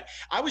 Gruskin, but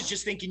I was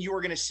just thinking you were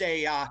going to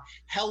say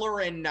Heller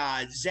and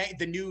Zhang,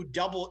 the new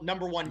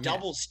number one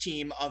doubles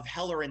team of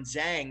Heller and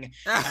Zhang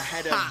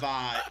ahead of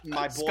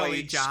my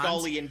boy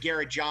Scully and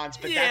Garrett Johns,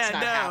 but that's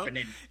not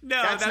happening.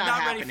 No, I'm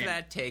not ready for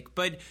that take.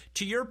 But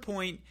to your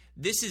point,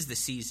 this is the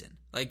season.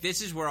 Like,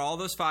 this is where all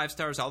those 5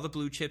 stars, all the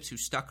blue chips who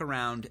stuck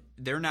around,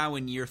 they're now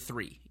in year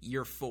 3,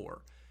 year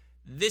 4.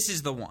 This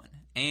is the one.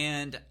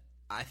 And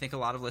I think a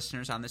lot of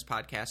listeners on this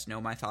podcast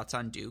know my thoughts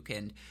on Duke.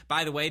 And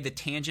by the way, the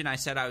tangent I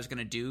said I was going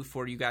to do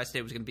for you guys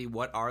today was going to be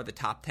what are the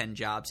top 10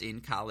 jobs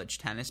in college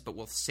tennis, but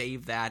we'll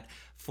save that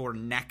for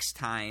next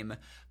time.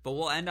 But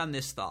we'll end on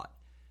this thought.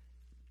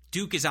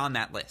 Duke is on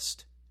that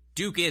list.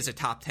 Duke is a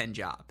top 10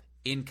 job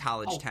in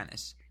college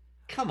tennis.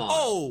 Come on.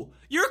 Oh,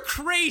 you're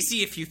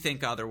crazy if you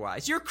think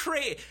otherwise. You're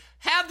crazy.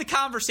 Have the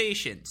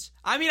conversations.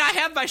 I mean, I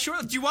have my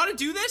short. Do you want to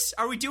do this?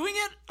 Are we doing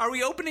it? Are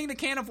we opening the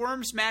can of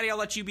worms? Maddie, I'll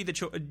let you be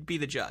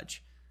the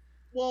judge.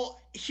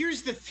 Well,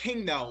 here's the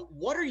thing, though.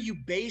 What are you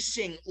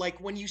basing, like,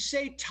 when you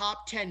say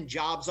top 10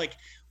 jobs, like,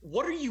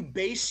 what are you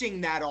basing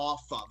that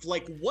off of?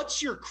 Like,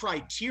 what's your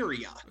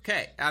criteria?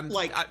 Okay. And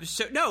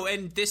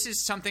this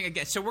is something,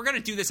 again, so we're going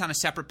to do this on a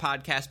separate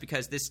podcast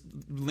because this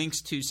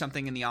links to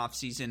something in the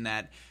offseason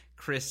that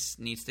Chris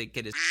needs to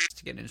get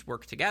his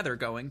work together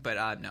going, but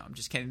no, I'm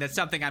just kidding. That's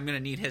something I'm going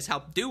to need his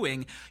help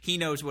doing. He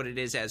knows what it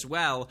is as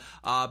well.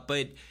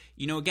 But,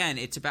 again,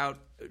 it's about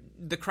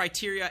the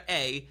criteria.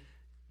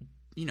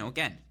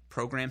 Again,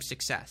 program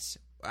success.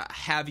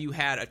 Have you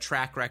had a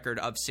track record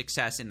of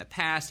success in the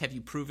past? Have you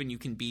proven you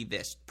can be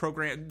this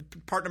program?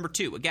 Part number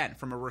 2, again,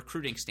 from a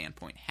recruiting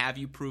standpoint, have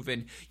you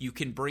proven you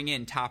can bring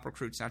in top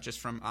recruits, not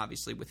just from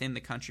obviously within the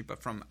country,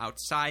 but from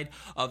outside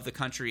of the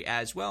country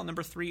as well?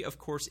 Number 3, of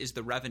course, is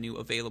the revenue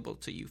available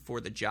to you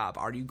for the job.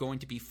 Are you going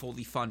to be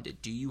fully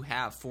funded? Do you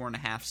have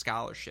 4.5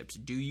 scholarships?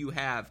 Do you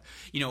have,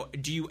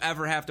 do you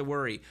ever have to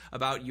worry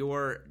about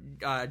your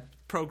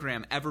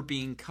program ever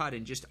being cut,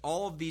 and just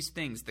all of these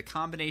things, the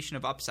combination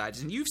of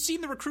upsides. And you've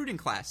seen the recruiting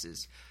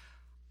classes.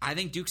 I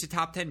think Duke's a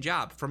top 10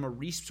 job from a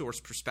resource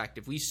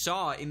perspective. We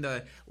saw in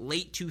the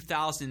late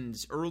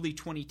 2000s, early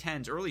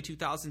 2010s, early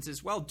 2000s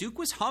as well, Duke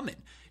was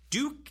humming.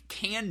 Duke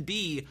can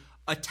be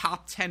a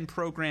top 10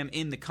 program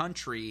in the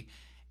country,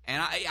 and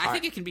I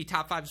think it can be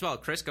top 5 as well.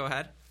 Chris, go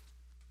ahead.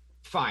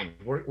 Fine.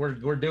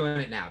 We're doing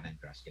it now then,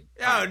 Gruskin.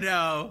 Oh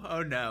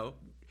no.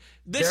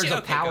 There's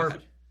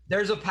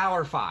a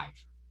power 5.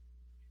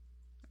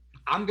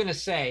 I'm going to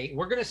say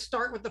we're going to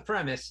start with the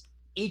premise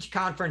each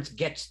conference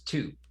gets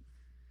 2.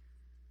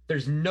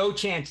 There's no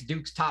chance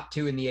Duke's top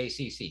 2 in the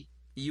ACC.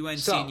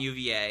 UNC and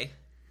UVA.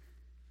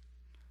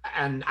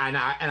 And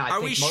I are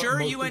think we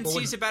sure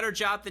UNC's a better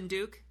job than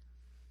Duke?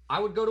 I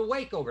would go to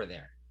Wake over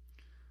there.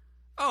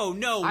 Oh,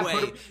 no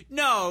way.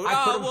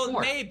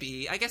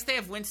 Maybe. I guess they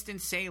have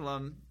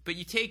Winston-Salem, but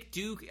you take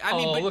Duke.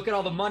 Look at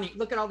all the money.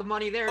 Look at all the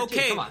money there.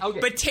 Okay, too. Come on.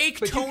 But take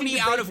Tony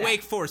out of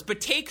Wake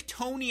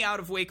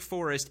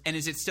Forest. And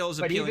is it still as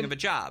appealing of a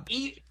job?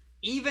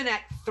 Even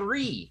at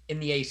 3 in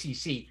the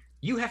ACC,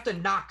 you have to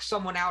knock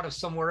someone out of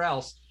somewhere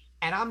else.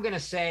 And I'm going to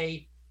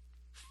say,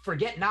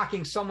 forget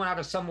knocking someone out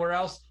of somewhere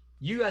else.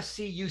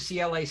 USC,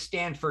 UCLA,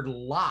 Stanford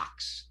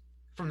locks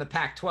from the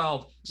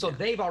Pac-12, so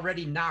they've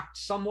already knocked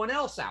someone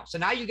else out. So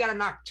now you got to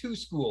knock 2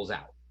 schools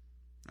out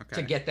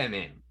to get them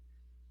in.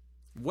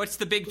 What's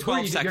the Big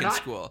 12 second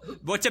school?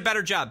 What's a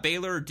better job,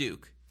 Baylor or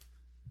Duke?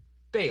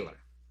 Baylor.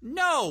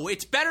 No,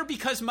 it's better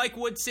because Mike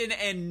Woodson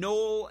and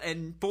Noel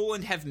and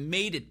Boland have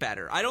made it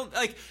better. I don't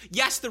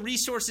yes, the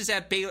resources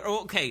at Baylor.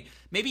 Okay,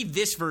 maybe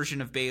this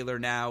version of Baylor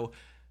now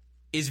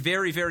is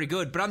very, very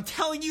good, but I'm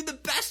telling you the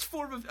best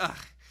form of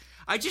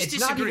I just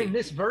disagree.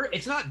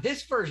 It's not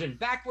this version.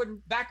 Back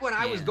when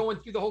I was going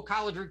through the whole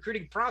college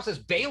recruiting process,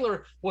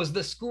 Baylor was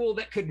the school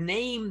that could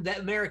name the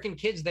American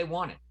kids they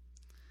wanted.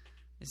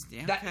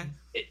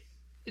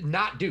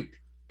 Not Duke.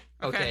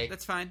 Okay,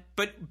 that's fine.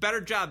 But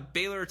better job,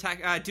 Baylor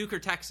or Duke or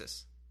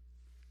Texas?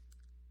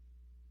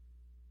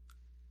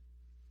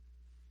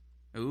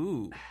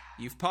 Ooh,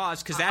 you've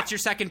paused because that's your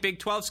second Big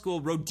 12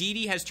 school.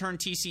 Roditi has turned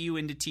TCU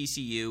into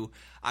TCU.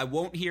 I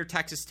won't hear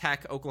Texas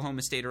Tech,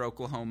 Oklahoma State, or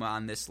Oklahoma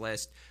on this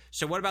list.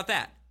 So what about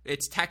that?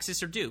 It's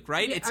Texas or Duke,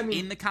 right? Yeah, it's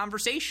in the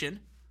conversation.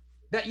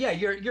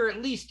 You're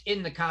at least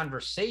in the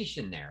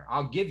conversation there.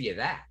 I'll give you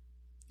that.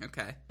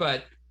 Okay.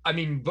 But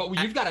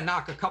you've got to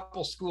knock a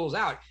couple schools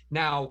out.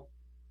 Now,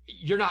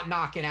 you're not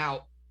knocking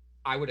out,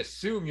 I would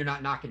assume you're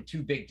not knocking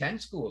 2 Big 10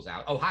 schools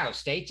out. Ohio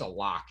State's a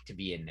lock to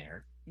be in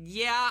there.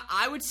 Yeah,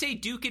 I would say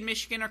Duke and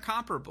Michigan are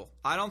comparable.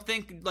 I don't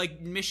think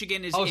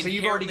Michigan is. Oh, so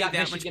you've already got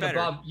Michigan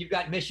above. You've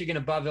got Michigan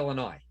above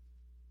Illinois.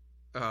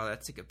 Oh,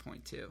 that's a good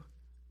point too.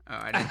 Oh,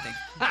 I didn't think.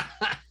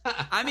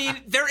 I mean,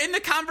 they're in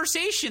the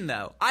conversation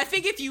though. I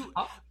think if you.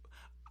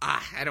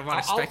 I don't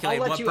want to speculate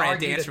what Brad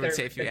Dancer would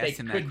say if you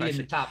asked him that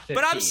question.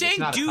 But I'm saying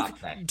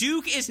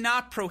Duke is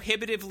not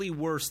prohibitively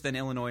worse than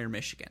Illinois or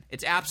Michigan.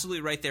 It's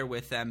absolutely right there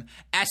with them.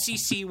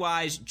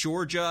 SEC-wise,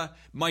 Georgia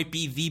might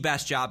be the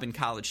best job in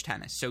college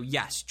tennis. So,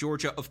 yes,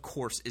 Georgia, of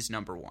course, is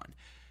number one.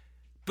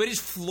 But is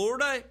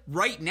Florida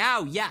right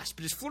now? Yes.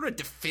 But is Florida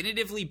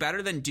definitively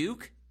better than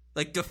Duke?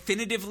 Like,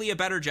 definitively a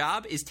better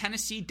job? Is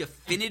Tennessee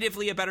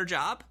definitively a better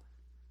job?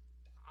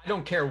 I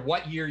don't care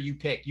what year you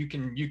pick. You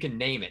can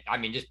name it. I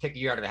mean, just pick a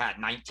year out of the hat.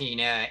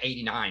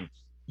 1989.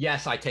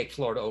 Yes, I take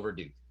Florida over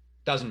Duke.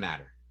 Doesn't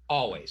matter.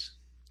 Always.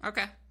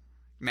 Okay.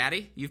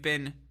 Maddie, you've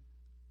been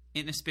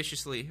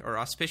auspiciously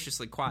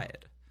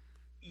quiet.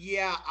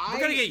 Yeah, we're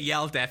gonna get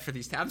yelled at for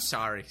these. I'm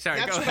sorry.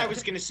 That's what I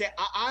was gonna say.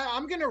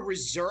 I'm gonna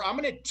reserve. I'm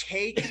gonna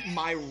take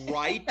my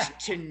right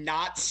to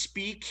not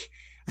speak.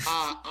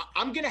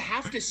 I'm gonna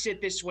have to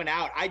sit this one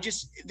out.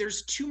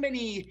 There's too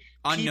many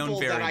unknown people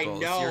variables.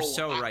 That I know. You're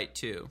so right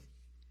too.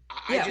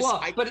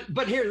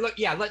 But here, look,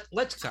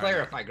 let's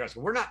clarify,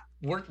 Gruskin.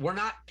 We're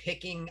not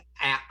picking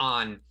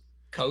on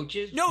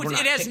coaches. No,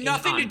 it has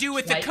nothing to do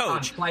with the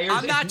coach.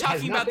 I'm not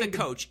talking about the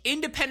coach.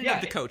 Independent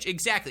of the coach,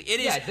 exactly. It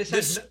is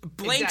this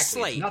blank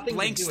slate.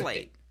 Blank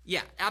slate.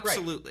 Yeah,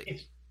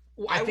 absolutely.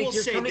 Right. I will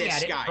say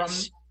this,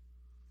 guys.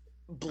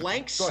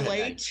 Blank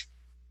slate.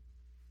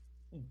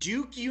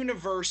 Duke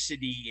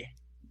University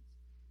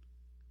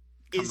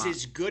is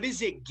as good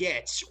as it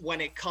gets when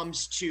it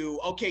comes to,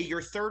 okay,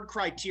 your third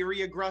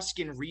criteria,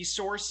 Gruskin,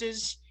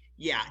 resources.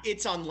 Yeah,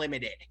 it's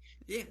unlimited.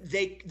 Yeah.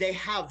 They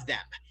have them.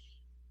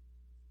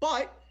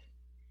 But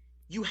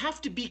you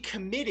have to be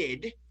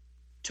committed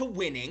to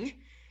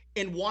winning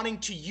and wanting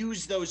to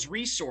use those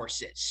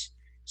resources.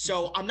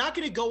 So I'm not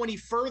going to go any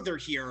further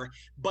here,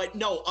 but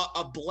no,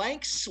 a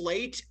blank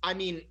slate. I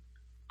mean,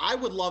 I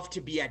would love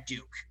to be at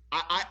Duke.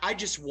 I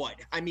just would.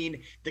 I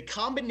mean, the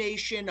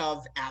combination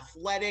of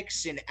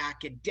athletics and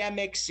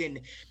academics and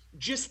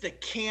just the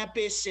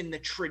campus and the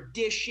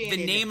tradition.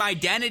 The name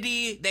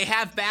identity. They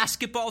have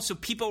basketball, so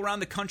people around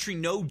the country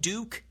know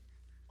Duke.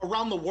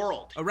 Around the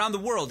world. Around the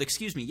world,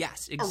 excuse me.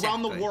 Yes, exactly.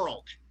 Around the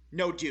world,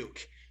 know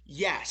Duke.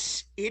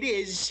 Yes, it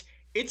is.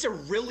 It's a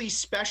really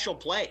special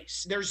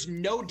place. There's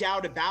no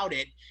doubt about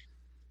it.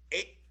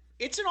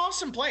 It's an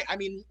awesome play. I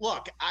mean,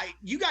 look,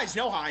 you guys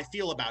know how I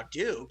feel about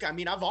Duke. I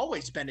mean, I've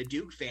always been a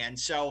Duke fan.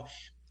 So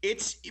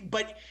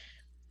but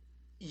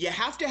you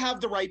have to have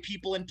the right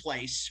people in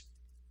place,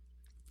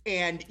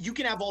 and you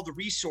can have all the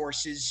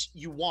resources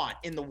you want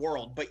in the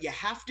world, but you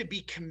have to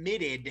be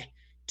committed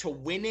to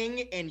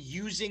winning and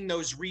using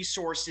those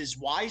resources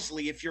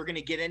wisely if you're going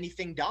to get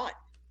anything done.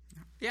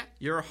 Yeah,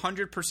 you're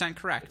 100%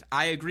 correct.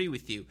 I agree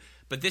with you.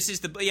 But this is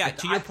to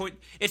your point,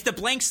 it's the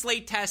blank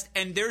slate test,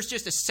 and there's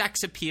just a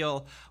sex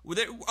appeal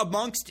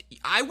amongst.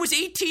 I was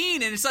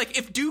 18, and it's like,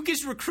 if Duke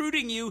is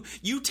recruiting you,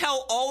 you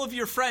tell all of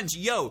your friends,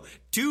 yo,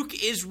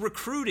 Duke is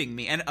recruiting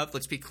me. And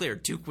let's be clear,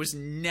 Duke was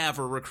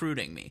never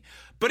recruiting me.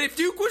 But if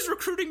Duke was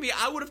recruiting me,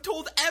 I would have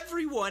told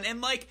everyone.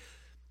 And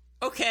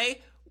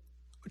okay,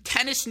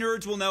 tennis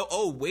nerds will know,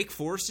 oh, Wake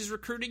Forest is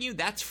recruiting you?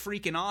 That's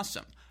freaking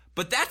awesome.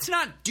 But that's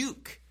not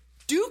Duke.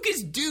 Duke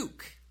is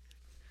Duke.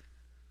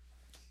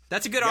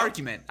 That's a good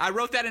argument. I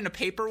wrote that in a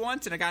paper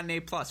once, and I got an A+,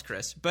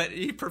 Chris. But,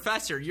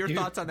 Professor, your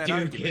thoughts on that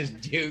argument? Duke is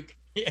Duke.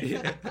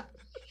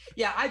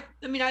 Yeah, I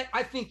mean,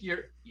 I think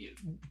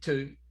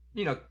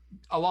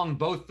along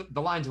both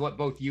the lines of what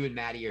both you and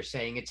Maddie are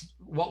saying, it's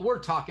what we're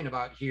talking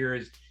about here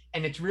is,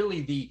 and it's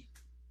really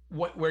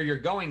where you're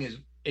going is,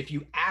 if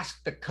you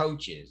ask the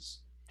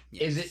coaches,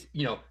 is it,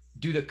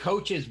 do the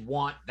coaches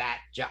want that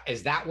job?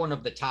 Is that one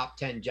of the top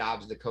 10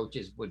 jobs the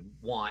coaches would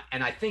want?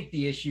 And I think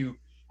the issue,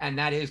 and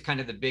that is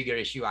kind of the bigger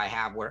issue I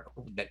have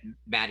that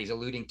Maddie's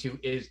alluding to,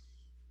 is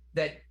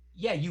that,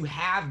 you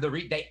have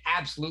they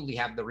absolutely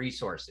have the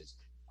resources.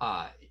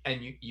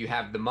 And you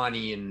have the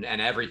money and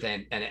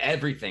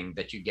everything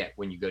that you get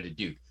when you go to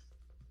Duke.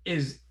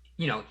 Is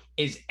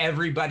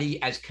everybody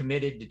as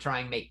committed to try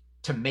and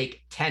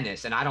make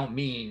tennis? And I don't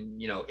mean,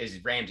 is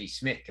Ramsey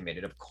Smith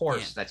committed? Of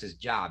course, that's his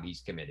job.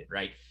 He's committed,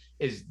 right?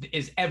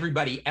 Is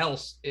everybody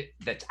else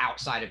that's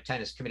outside of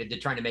tennis committed to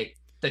trying to make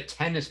the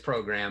tennis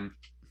program,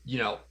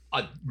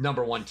 a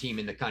number one team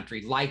in the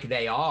country, like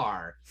they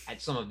are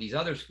at some of these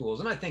other schools?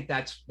 And I think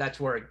that's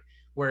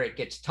where it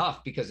gets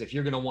tough, because if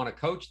you're going to want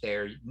to coach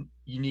there,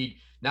 you need,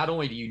 not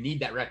only do you need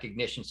that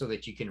recognition so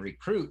that you can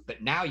recruit,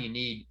 but now you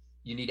need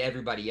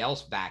everybody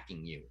else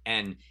backing you.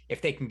 And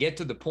if they can get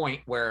to the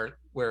point where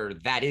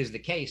that is the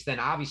case, then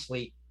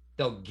obviously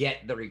they'll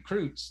get the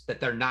recruits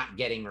that they're not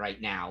getting right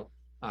now,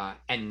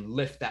 and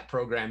lift that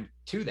program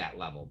to that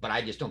level. But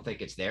I just don't think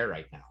it's there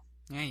right now.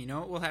 Yeah, you know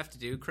what we'll have to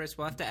do, Chris?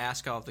 We'll have to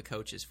ask all of the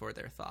coaches for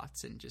their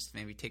thoughts and just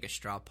maybe take a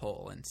straw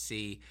poll and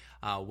see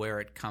where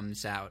it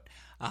comes out.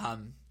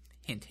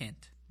 Hint,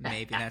 hint.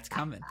 maybe that's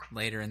coming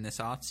later in this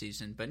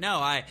offseason. But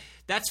no,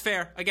 that's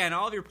fair. Again,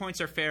 all of your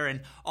points are fair,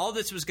 and all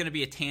this was going to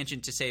be a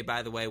tangent to say,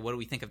 by the way, what do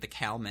we think of the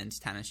Cal men's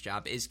tennis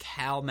job? Is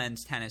Cal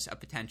men's tennis a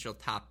potential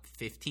top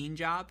 15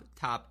 job,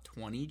 top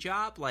 20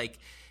 job? Like,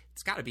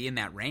 it's got to be in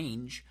that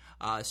range.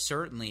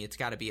 Certainly, it's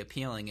got to be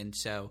appealing, and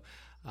so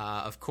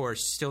of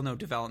course, still no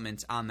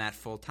developments on that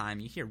full-time.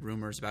 You hear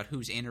rumors about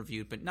who's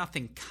interviewed, but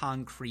nothing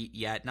concrete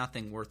yet,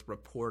 nothing worth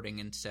reporting.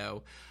 And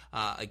so,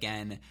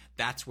 again,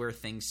 that's where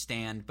things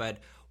stand. But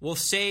we'll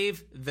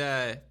save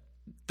the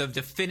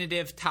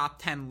definitive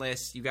top 10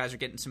 list. You guys are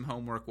getting some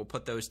homework. We'll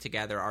put those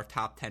together, our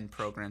top 10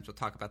 programs. We'll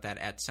talk about that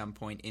at some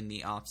point in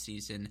the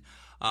offseason.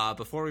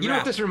 Before we know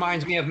what this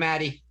reminds me of,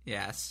 Maddie?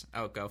 Yes.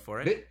 Oh, go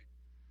for it.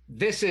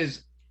 This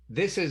is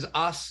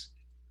us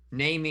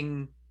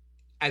naming –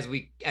 as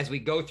we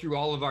go through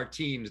all of our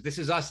teams, this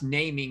is us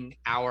naming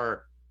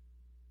our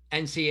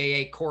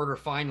NCAA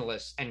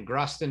quarterfinalists and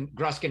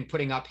Gruskin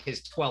putting up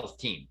his 12th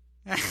team.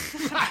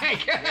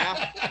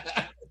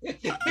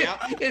 Yeah.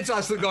 It's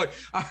us going,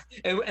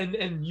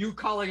 and you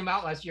calling him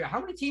out last year. How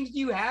many teams do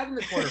you have in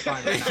the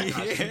quarterfinals?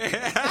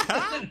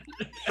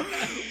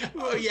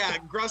 Well, yeah,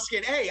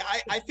 Gruskin. Hey,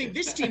 I think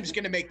this team's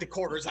going to make the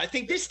quarters. I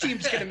think this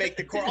team's going to make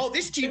the quarter. Oh,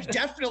 this team's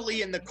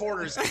definitely in the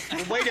quarters.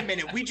 Well, wait a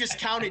minute. We just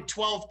counted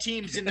 12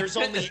 teams, and there's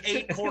only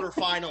 8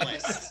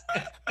 quarterfinalists.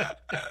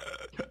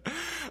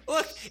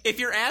 Look, if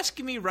you're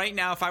asking me right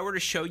now, if I were to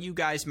show you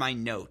guys my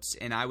notes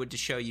and I would to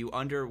show you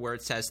under where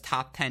it says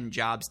top 10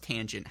 jobs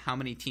tangent, how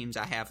many teams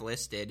I have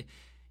listed,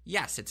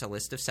 yes, it's a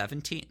list of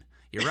 17.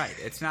 You're right.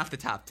 It's not the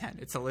top 10.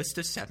 It's a list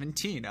of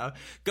 17.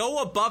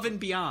 Go above and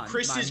beyond.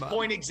 Chris's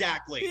point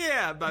exactly.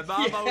 Yeah, my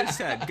mom always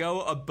said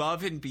go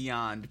above and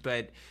beyond.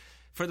 But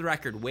for the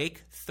record,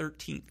 Wake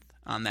 13th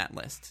on that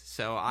list.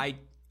 So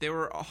they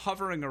were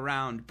hovering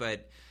around,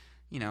 but,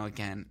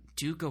 again,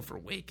 Duke over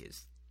Wake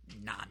is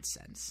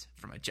nonsense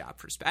from a job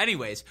perspective.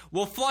 Anyways,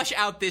 we'll flush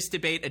out this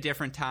debate a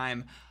different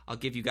time. I'll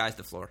give you guys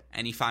the floor.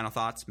 Any final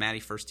thoughts?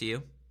 Maddie, first to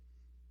you.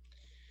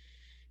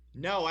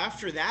 No,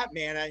 after that,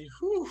 man,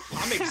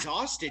 I'm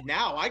exhausted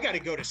now. I got to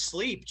go to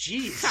sleep.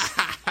 Jeez.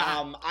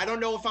 I don't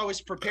know if I was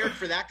prepared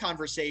for that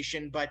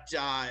conversation, but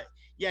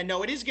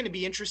it is going to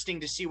be interesting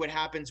to see what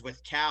happens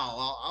with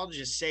Cal. I'll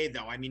just say,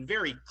 though, I mean,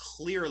 very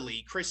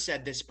clearly, Chris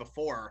said this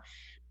before,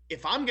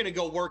 if I'm going to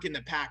go work in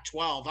the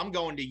Pac-12, I'm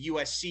going to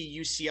USC,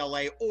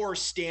 UCLA, or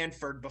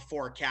Stanford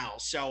before Cal.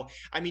 So,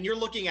 I mean, you're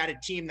looking at a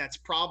team that's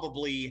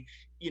probably,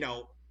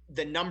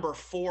 the number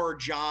 4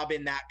 job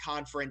in that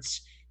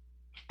conference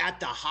at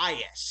the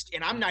highest.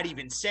 And I'm not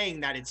even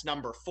saying that it's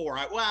number 4.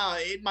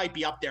 It might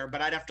be up there,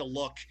 but I'd have to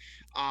look.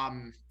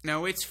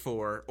 No, it's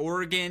 4.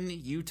 Oregon,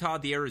 Utah,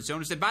 the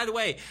Arizonas. And by the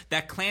way,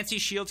 that Clancy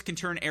Shields can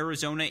turn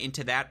Arizona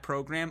into that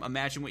program.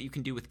 Imagine what you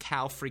can do with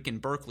Cal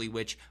freaking Berkeley,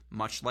 which,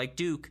 much like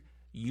Duke,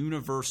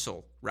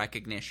 universal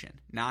recognition,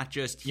 not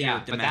just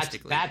here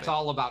domestically. That's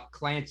all about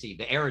Clancy.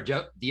 The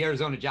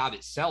Arizona job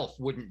itself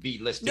wouldn't be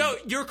listed. No,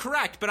 you're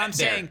correct, but I'm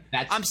saying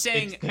that's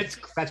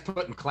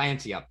putting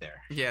Clancy up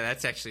there. Yeah,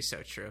 that's actually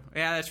so true.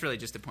 Yeah, that's really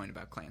just the point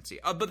about Clancy.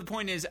 But the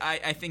point is,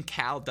 I think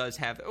Cal does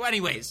have. Well,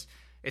 anyways,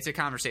 it's a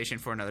conversation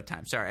for another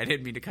time. Sorry, I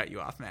didn't mean to cut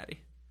you off, Maddie.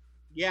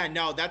 Yeah,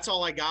 no, that's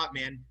all I got,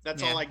 man.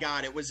 That's all I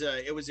got. It was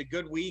a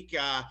good week.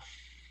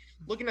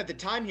 Looking at the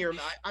time here,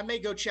 I may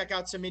go check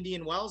out some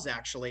Indian Wells,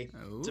 actually.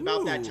 Ooh, it's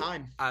about that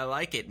time. I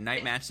like it.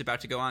 Night match is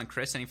about to go on.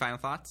 Chris, any final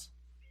thoughts?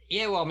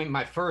 Yeah, well, I mean,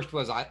 my first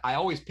was I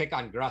always pick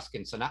on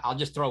Gruskin, so now I'll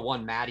just throw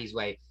one Maddie's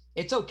way.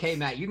 It's okay,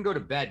 Matt. You can go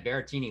to bed.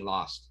 Berrettini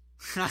lost.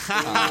 God,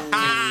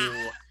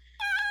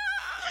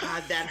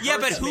 that hurts, yeah,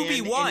 but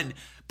Hubie man. won.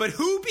 But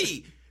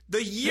Hubie,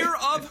 the year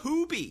of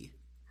Hubie.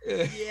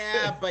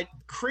 Yeah, but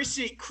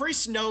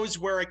Chris knows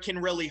where it can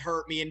really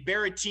hurt me, and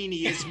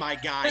Berrettini is my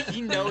guy. He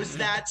knows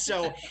that,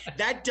 so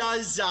that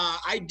does.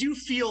 I do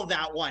feel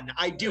that one.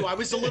 I do. I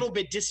was a little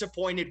bit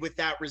disappointed with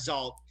that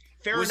result.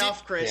 Fair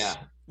enough, Chris. Yeah.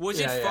 Was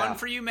it fun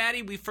for you,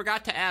 Maddie? We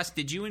forgot to ask.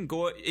 Did you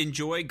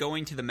enjoy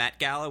going to the Met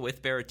Gala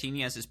with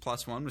Berrettini as his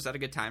 +1? Was that a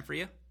good time for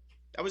you?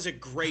 That was a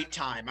great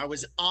time. I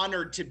was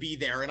honored to be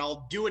there, and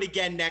I'll do it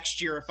again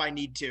next year if I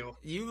need to.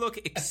 You look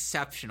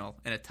exceptional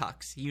in a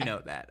tux. You know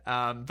that.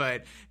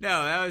 But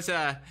no, that was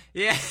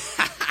yeah.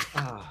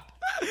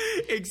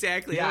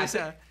 Exactly. Yeah,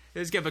 it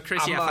was good. But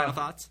Chris, you have final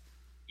thoughts?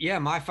 Yeah,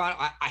 my final.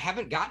 I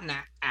haven't gotten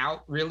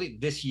out really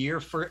this year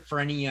for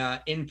any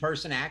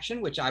in-person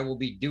action, which I will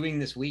be doing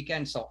this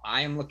weekend. So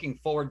I am looking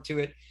forward to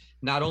it.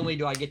 Not only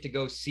do I get to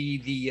go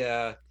see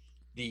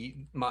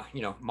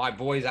my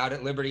boys out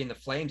at Liberty and the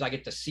Flames, I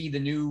get to see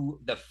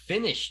the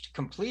finished,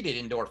 completed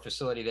indoor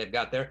facility they've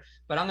got there.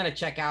 But I'm going to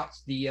check out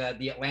the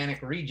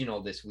Atlantic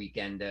Regional this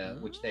weekend,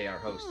 which they are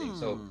hosting.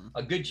 So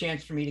a good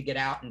chance for me to get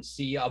out and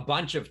see a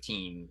bunch of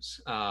teams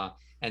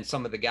and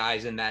some of the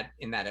guys in that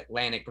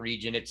Atlantic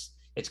region.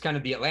 It's kind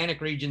of the Atlantic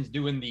region's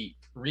doing the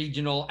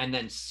regional and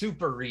then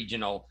super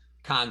regional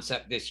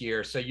concept this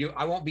year. So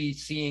I won't be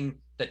seeing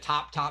the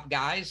top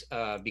guys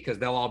because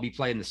they'll all be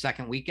playing the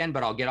second weekend,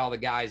 but I'll get all the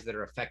guys that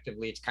are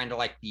effectively, it's kind of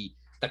like the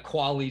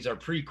qualies or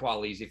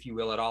pre-qualies, if you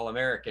will, at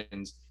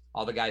All-Americans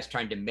all the guys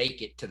trying to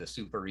make it to the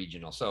Super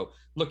Regional. So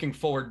looking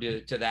forward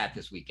to that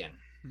this weekend.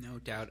 No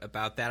doubt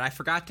about that. I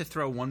forgot to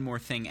throw one more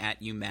thing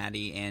at you,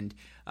 Maddie, and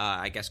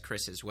I guess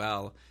Chris as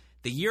well.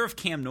 The year of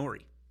Cam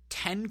Norrie.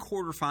 10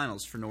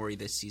 quarterfinals for Norrie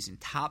this season.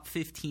 Top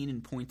 15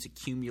 in points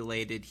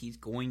accumulated. He's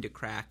going to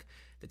crack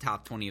the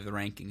top 20 of the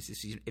rankings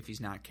if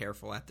he's not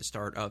careful at the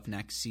start of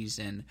next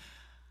season.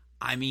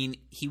 I mean,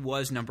 he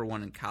was number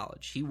one in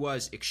college. He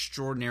was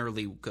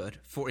extraordinarily good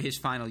for his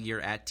final year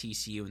at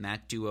TCU, and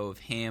that duo of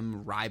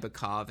him,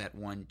 Rybakov at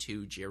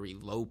 1-2, Jerry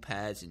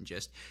Lopez, and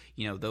just,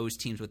 those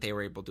teams, what they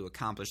were able to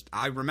accomplish.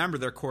 I remember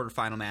their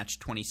quarterfinal match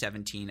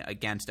 2017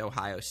 against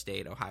Ohio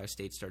State. Ohio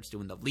State starts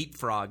doing the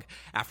leapfrog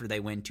after they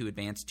win to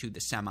advance to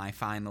the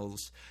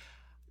semifinals.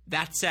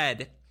 That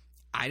said,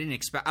 I didn't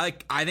expect.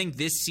 I think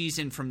this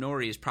season from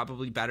Norrie is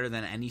probably better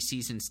than any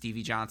season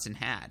Stevie Johnson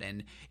had,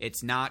 and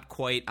it's not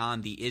quite on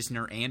the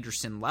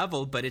Isner-Anderson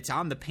level, but it's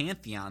on the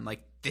pantheon.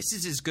 This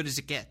is as good as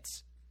it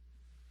gets.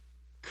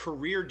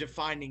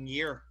 Career-defining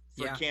year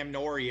for Cam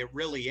Norrie. It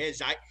really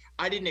is.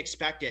 I didn't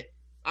expect it.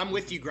 I'm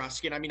with you,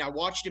 Gruskin. I mean, I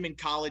watched him in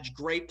college.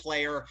 Great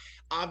player,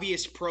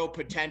 obvious pro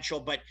potential,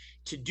 but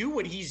to do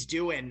what he's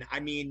doing, I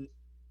mean,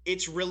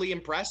 it's really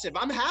impressive.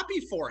 I'm happy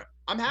for him.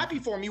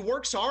 He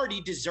works hard. He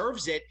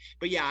deserves it.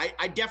 But yeah,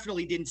 I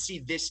definitely didn't see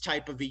this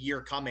type of a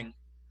year coming.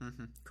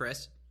 Mm-hmm.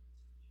 Chris?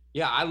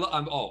 Yeah,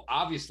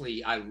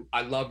 obviously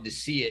I love to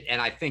see it.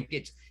 And I think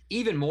it's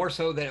even more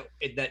so that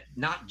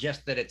not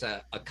just that it's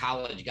a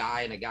college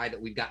guy and a guy that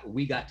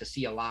we got to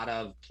see a lot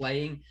of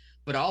playing,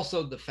 but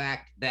also the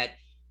fact that,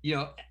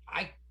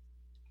 I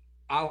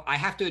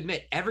have to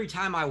admit, every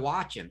time I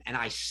watch him and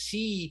I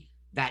see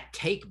that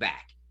take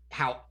back,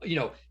 how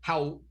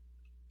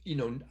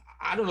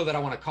I don't know that I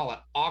want to call it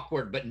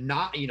awkward, but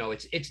not,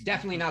 it's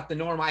definitely not the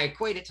norm. I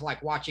equate it to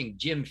like watching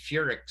Jim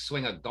Furyk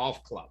swing a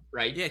golf club,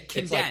 right? Yeah,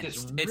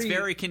 condensed. It's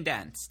very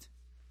condensed.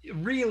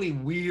 Really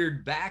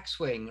weird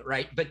backswing,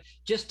 right? But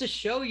just to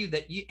show you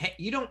that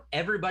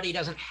everybody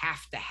doesn't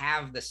have to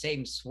have the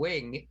same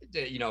swing.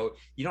 You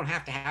don't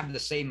have to have the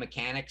same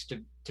mechanics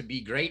to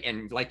be great.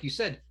 And like you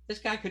said, this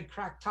guy could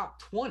crack top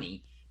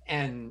 20,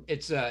 and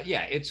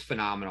it's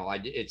phenomenal.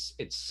 It's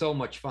so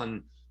much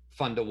fun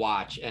to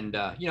watch, and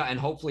and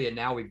hopefully, and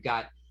now we've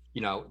got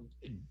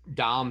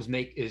Dom's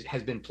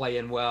has been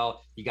playing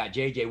well. You got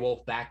JJ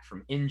Wolf back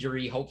from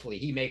injury. Hopefully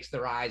he makes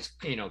the rise.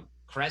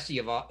 Cressy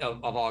of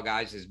all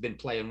guys has been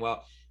playing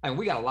well, and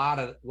we got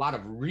a lot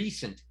of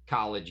recent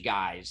college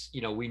guys.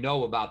 We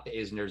know about the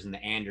Isners and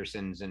the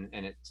Andersons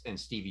and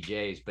Stevie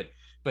J's, but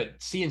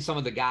seeing some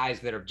of the guys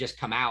that have just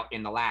come out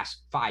in the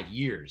last 5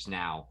 years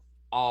now,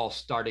 all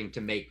starting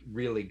to make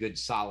really good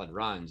solid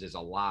runs, is a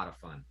lot of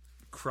fun.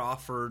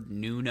 Crawford,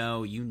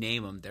 Nuno, you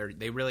name them.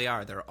 They really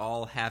are. They're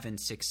all having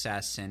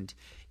success. And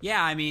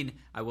yeah, I mean,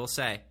 I will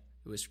say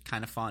it was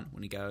kind of fun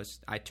when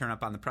I turn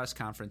up on the press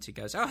conference. He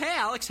goes, "Oh, hey,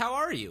 Alex, how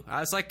are you?" I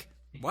was like,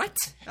 "What?"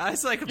 I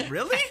was like,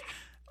 "Really?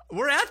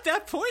 We're at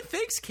that point?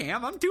 Thanks,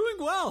 Cam. I'm doing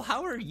well.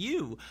 How are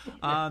you?"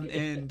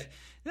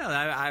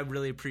 I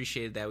really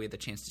appreciated that. We had the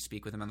chance to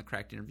speak with him on the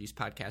Cracked Interviews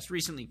podcast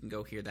recently. You can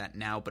go hear that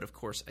now. But of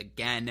course,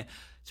 again,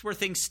 it's where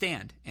things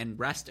stand. And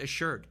rest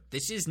assured,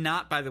 this is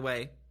not, by the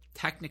way,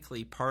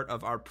 technically part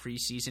of our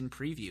preseason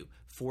preview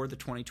for the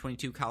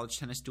 2022 college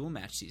tennis dual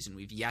match season.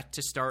 We've yet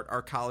to start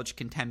our college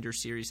contender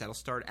series. That'll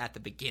start at the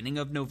beginning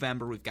of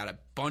November. We've got a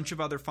bunch of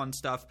other fun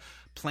stuff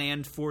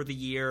planned for the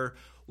year.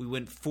 We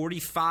went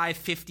 45,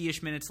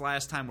 50-ish minutes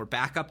last time. We're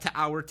back up to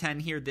hour 10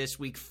 here this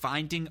week,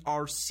 finding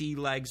our sea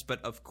legs.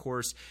 But, of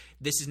course,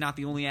 this is not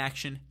the only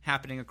action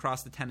happening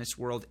across the tennis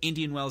world.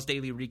 Indian Wells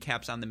Daily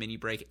Recaps on the Mini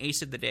Break.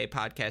 Ace of the Day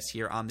podcast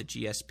here on the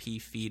GSP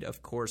feed,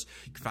 of course.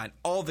 You can find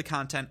all the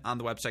content on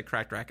the website,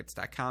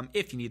 crackedrackets.com.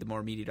 If you need the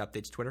more immediate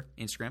updates, Twitter,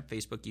 Instagram,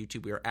 Facebook,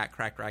 YouTube, we are at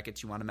Cracked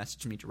Rackets. You want to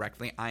message me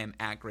directly, I am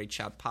at Great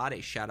Shot Pod.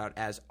 A shout-out,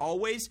 as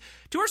always,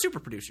 to our super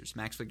producers,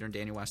 Max Fligner and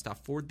Daniel Westoff,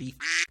 for the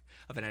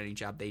of an editing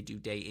job they do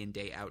day in,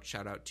 day out.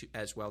 Shout out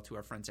as well to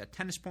our friends at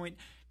Tennis Point,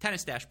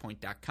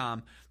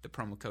 tennis-point.com. The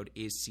promo code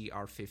is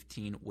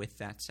CR15. With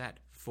that said,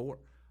 for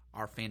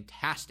our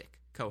fantastic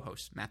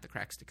co-hosts, Matt the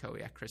Cracks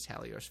Stakowiak, Chris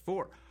Halios,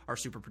 for our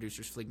super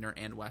producers, Fligner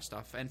and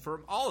Westoff, and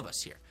for all of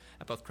us here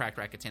at both Cracked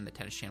Rackets and the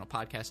Tennis Channel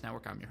Podcast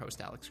Network, I'm your host,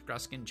 Alex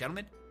Gruskin.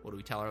 Gentlemen, what do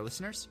we tell our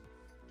listeners?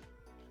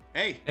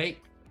 Hey.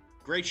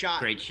 Great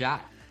shot. Great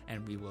shot.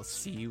 And we will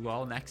see you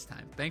all next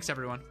time. Thanks,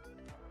 everyone.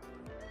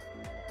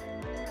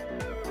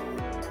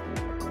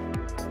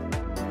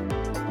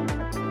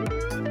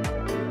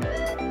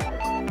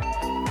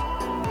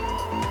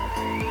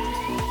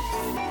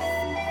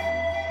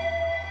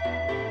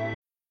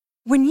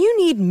 When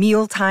you need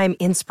mealtime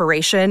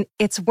inspiration,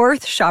 it's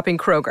worth shopping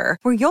Kroger,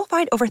 where you'll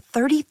find over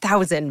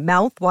 30,000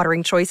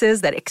 mouth-watering choices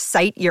that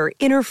excite your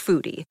inner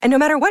foodie. And no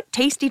matter what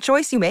tasty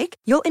choice you make,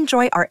 you'll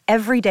enjoy our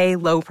everyday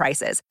low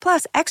prices,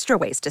 plus extra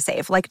ways to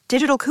save, like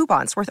digital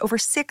coupons worth over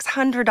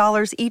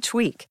 $600 each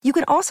week. You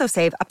can also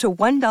save up to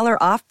 $1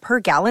 off per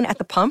gallon at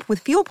the pump with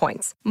fuel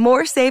points.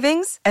 More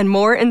savings and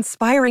more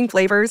inspiring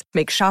flavors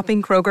make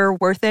shopping Kroger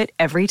worth it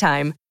every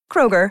time.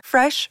 Kroger,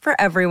 fresh for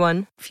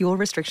everyone. Fuel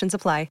restrictions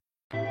apply.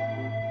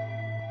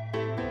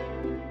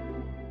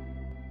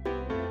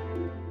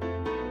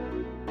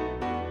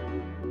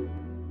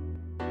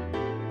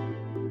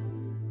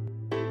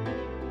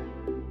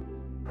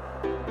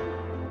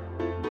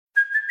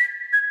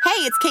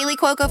 it's Kaylee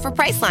Cuoco for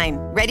Priceline.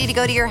 Ready to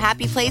go to your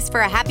happy place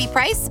for a happy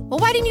price? Well,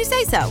 why didn't you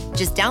say so?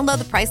 Just download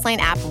the Priceline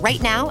app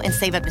right now and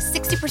save up to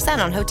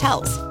 60% on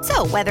hotels.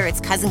 So whether it's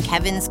Cousin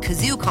Kevin's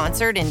Kazoo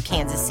Concert in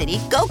Kansas City,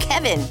 go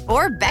Kevin,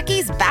 or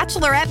Becky's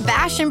Bachelorette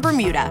Bash in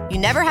Bermuda, you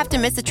never have to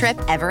miss a trip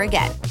ever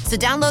again. So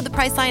download the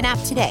Priceline app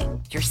today.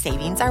 Your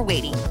savings are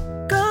waiting.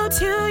 Go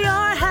to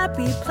your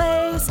happy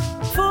place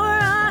for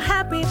a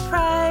happy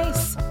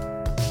price.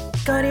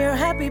 Go to your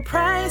happy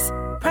price,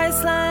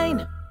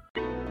 Priceline.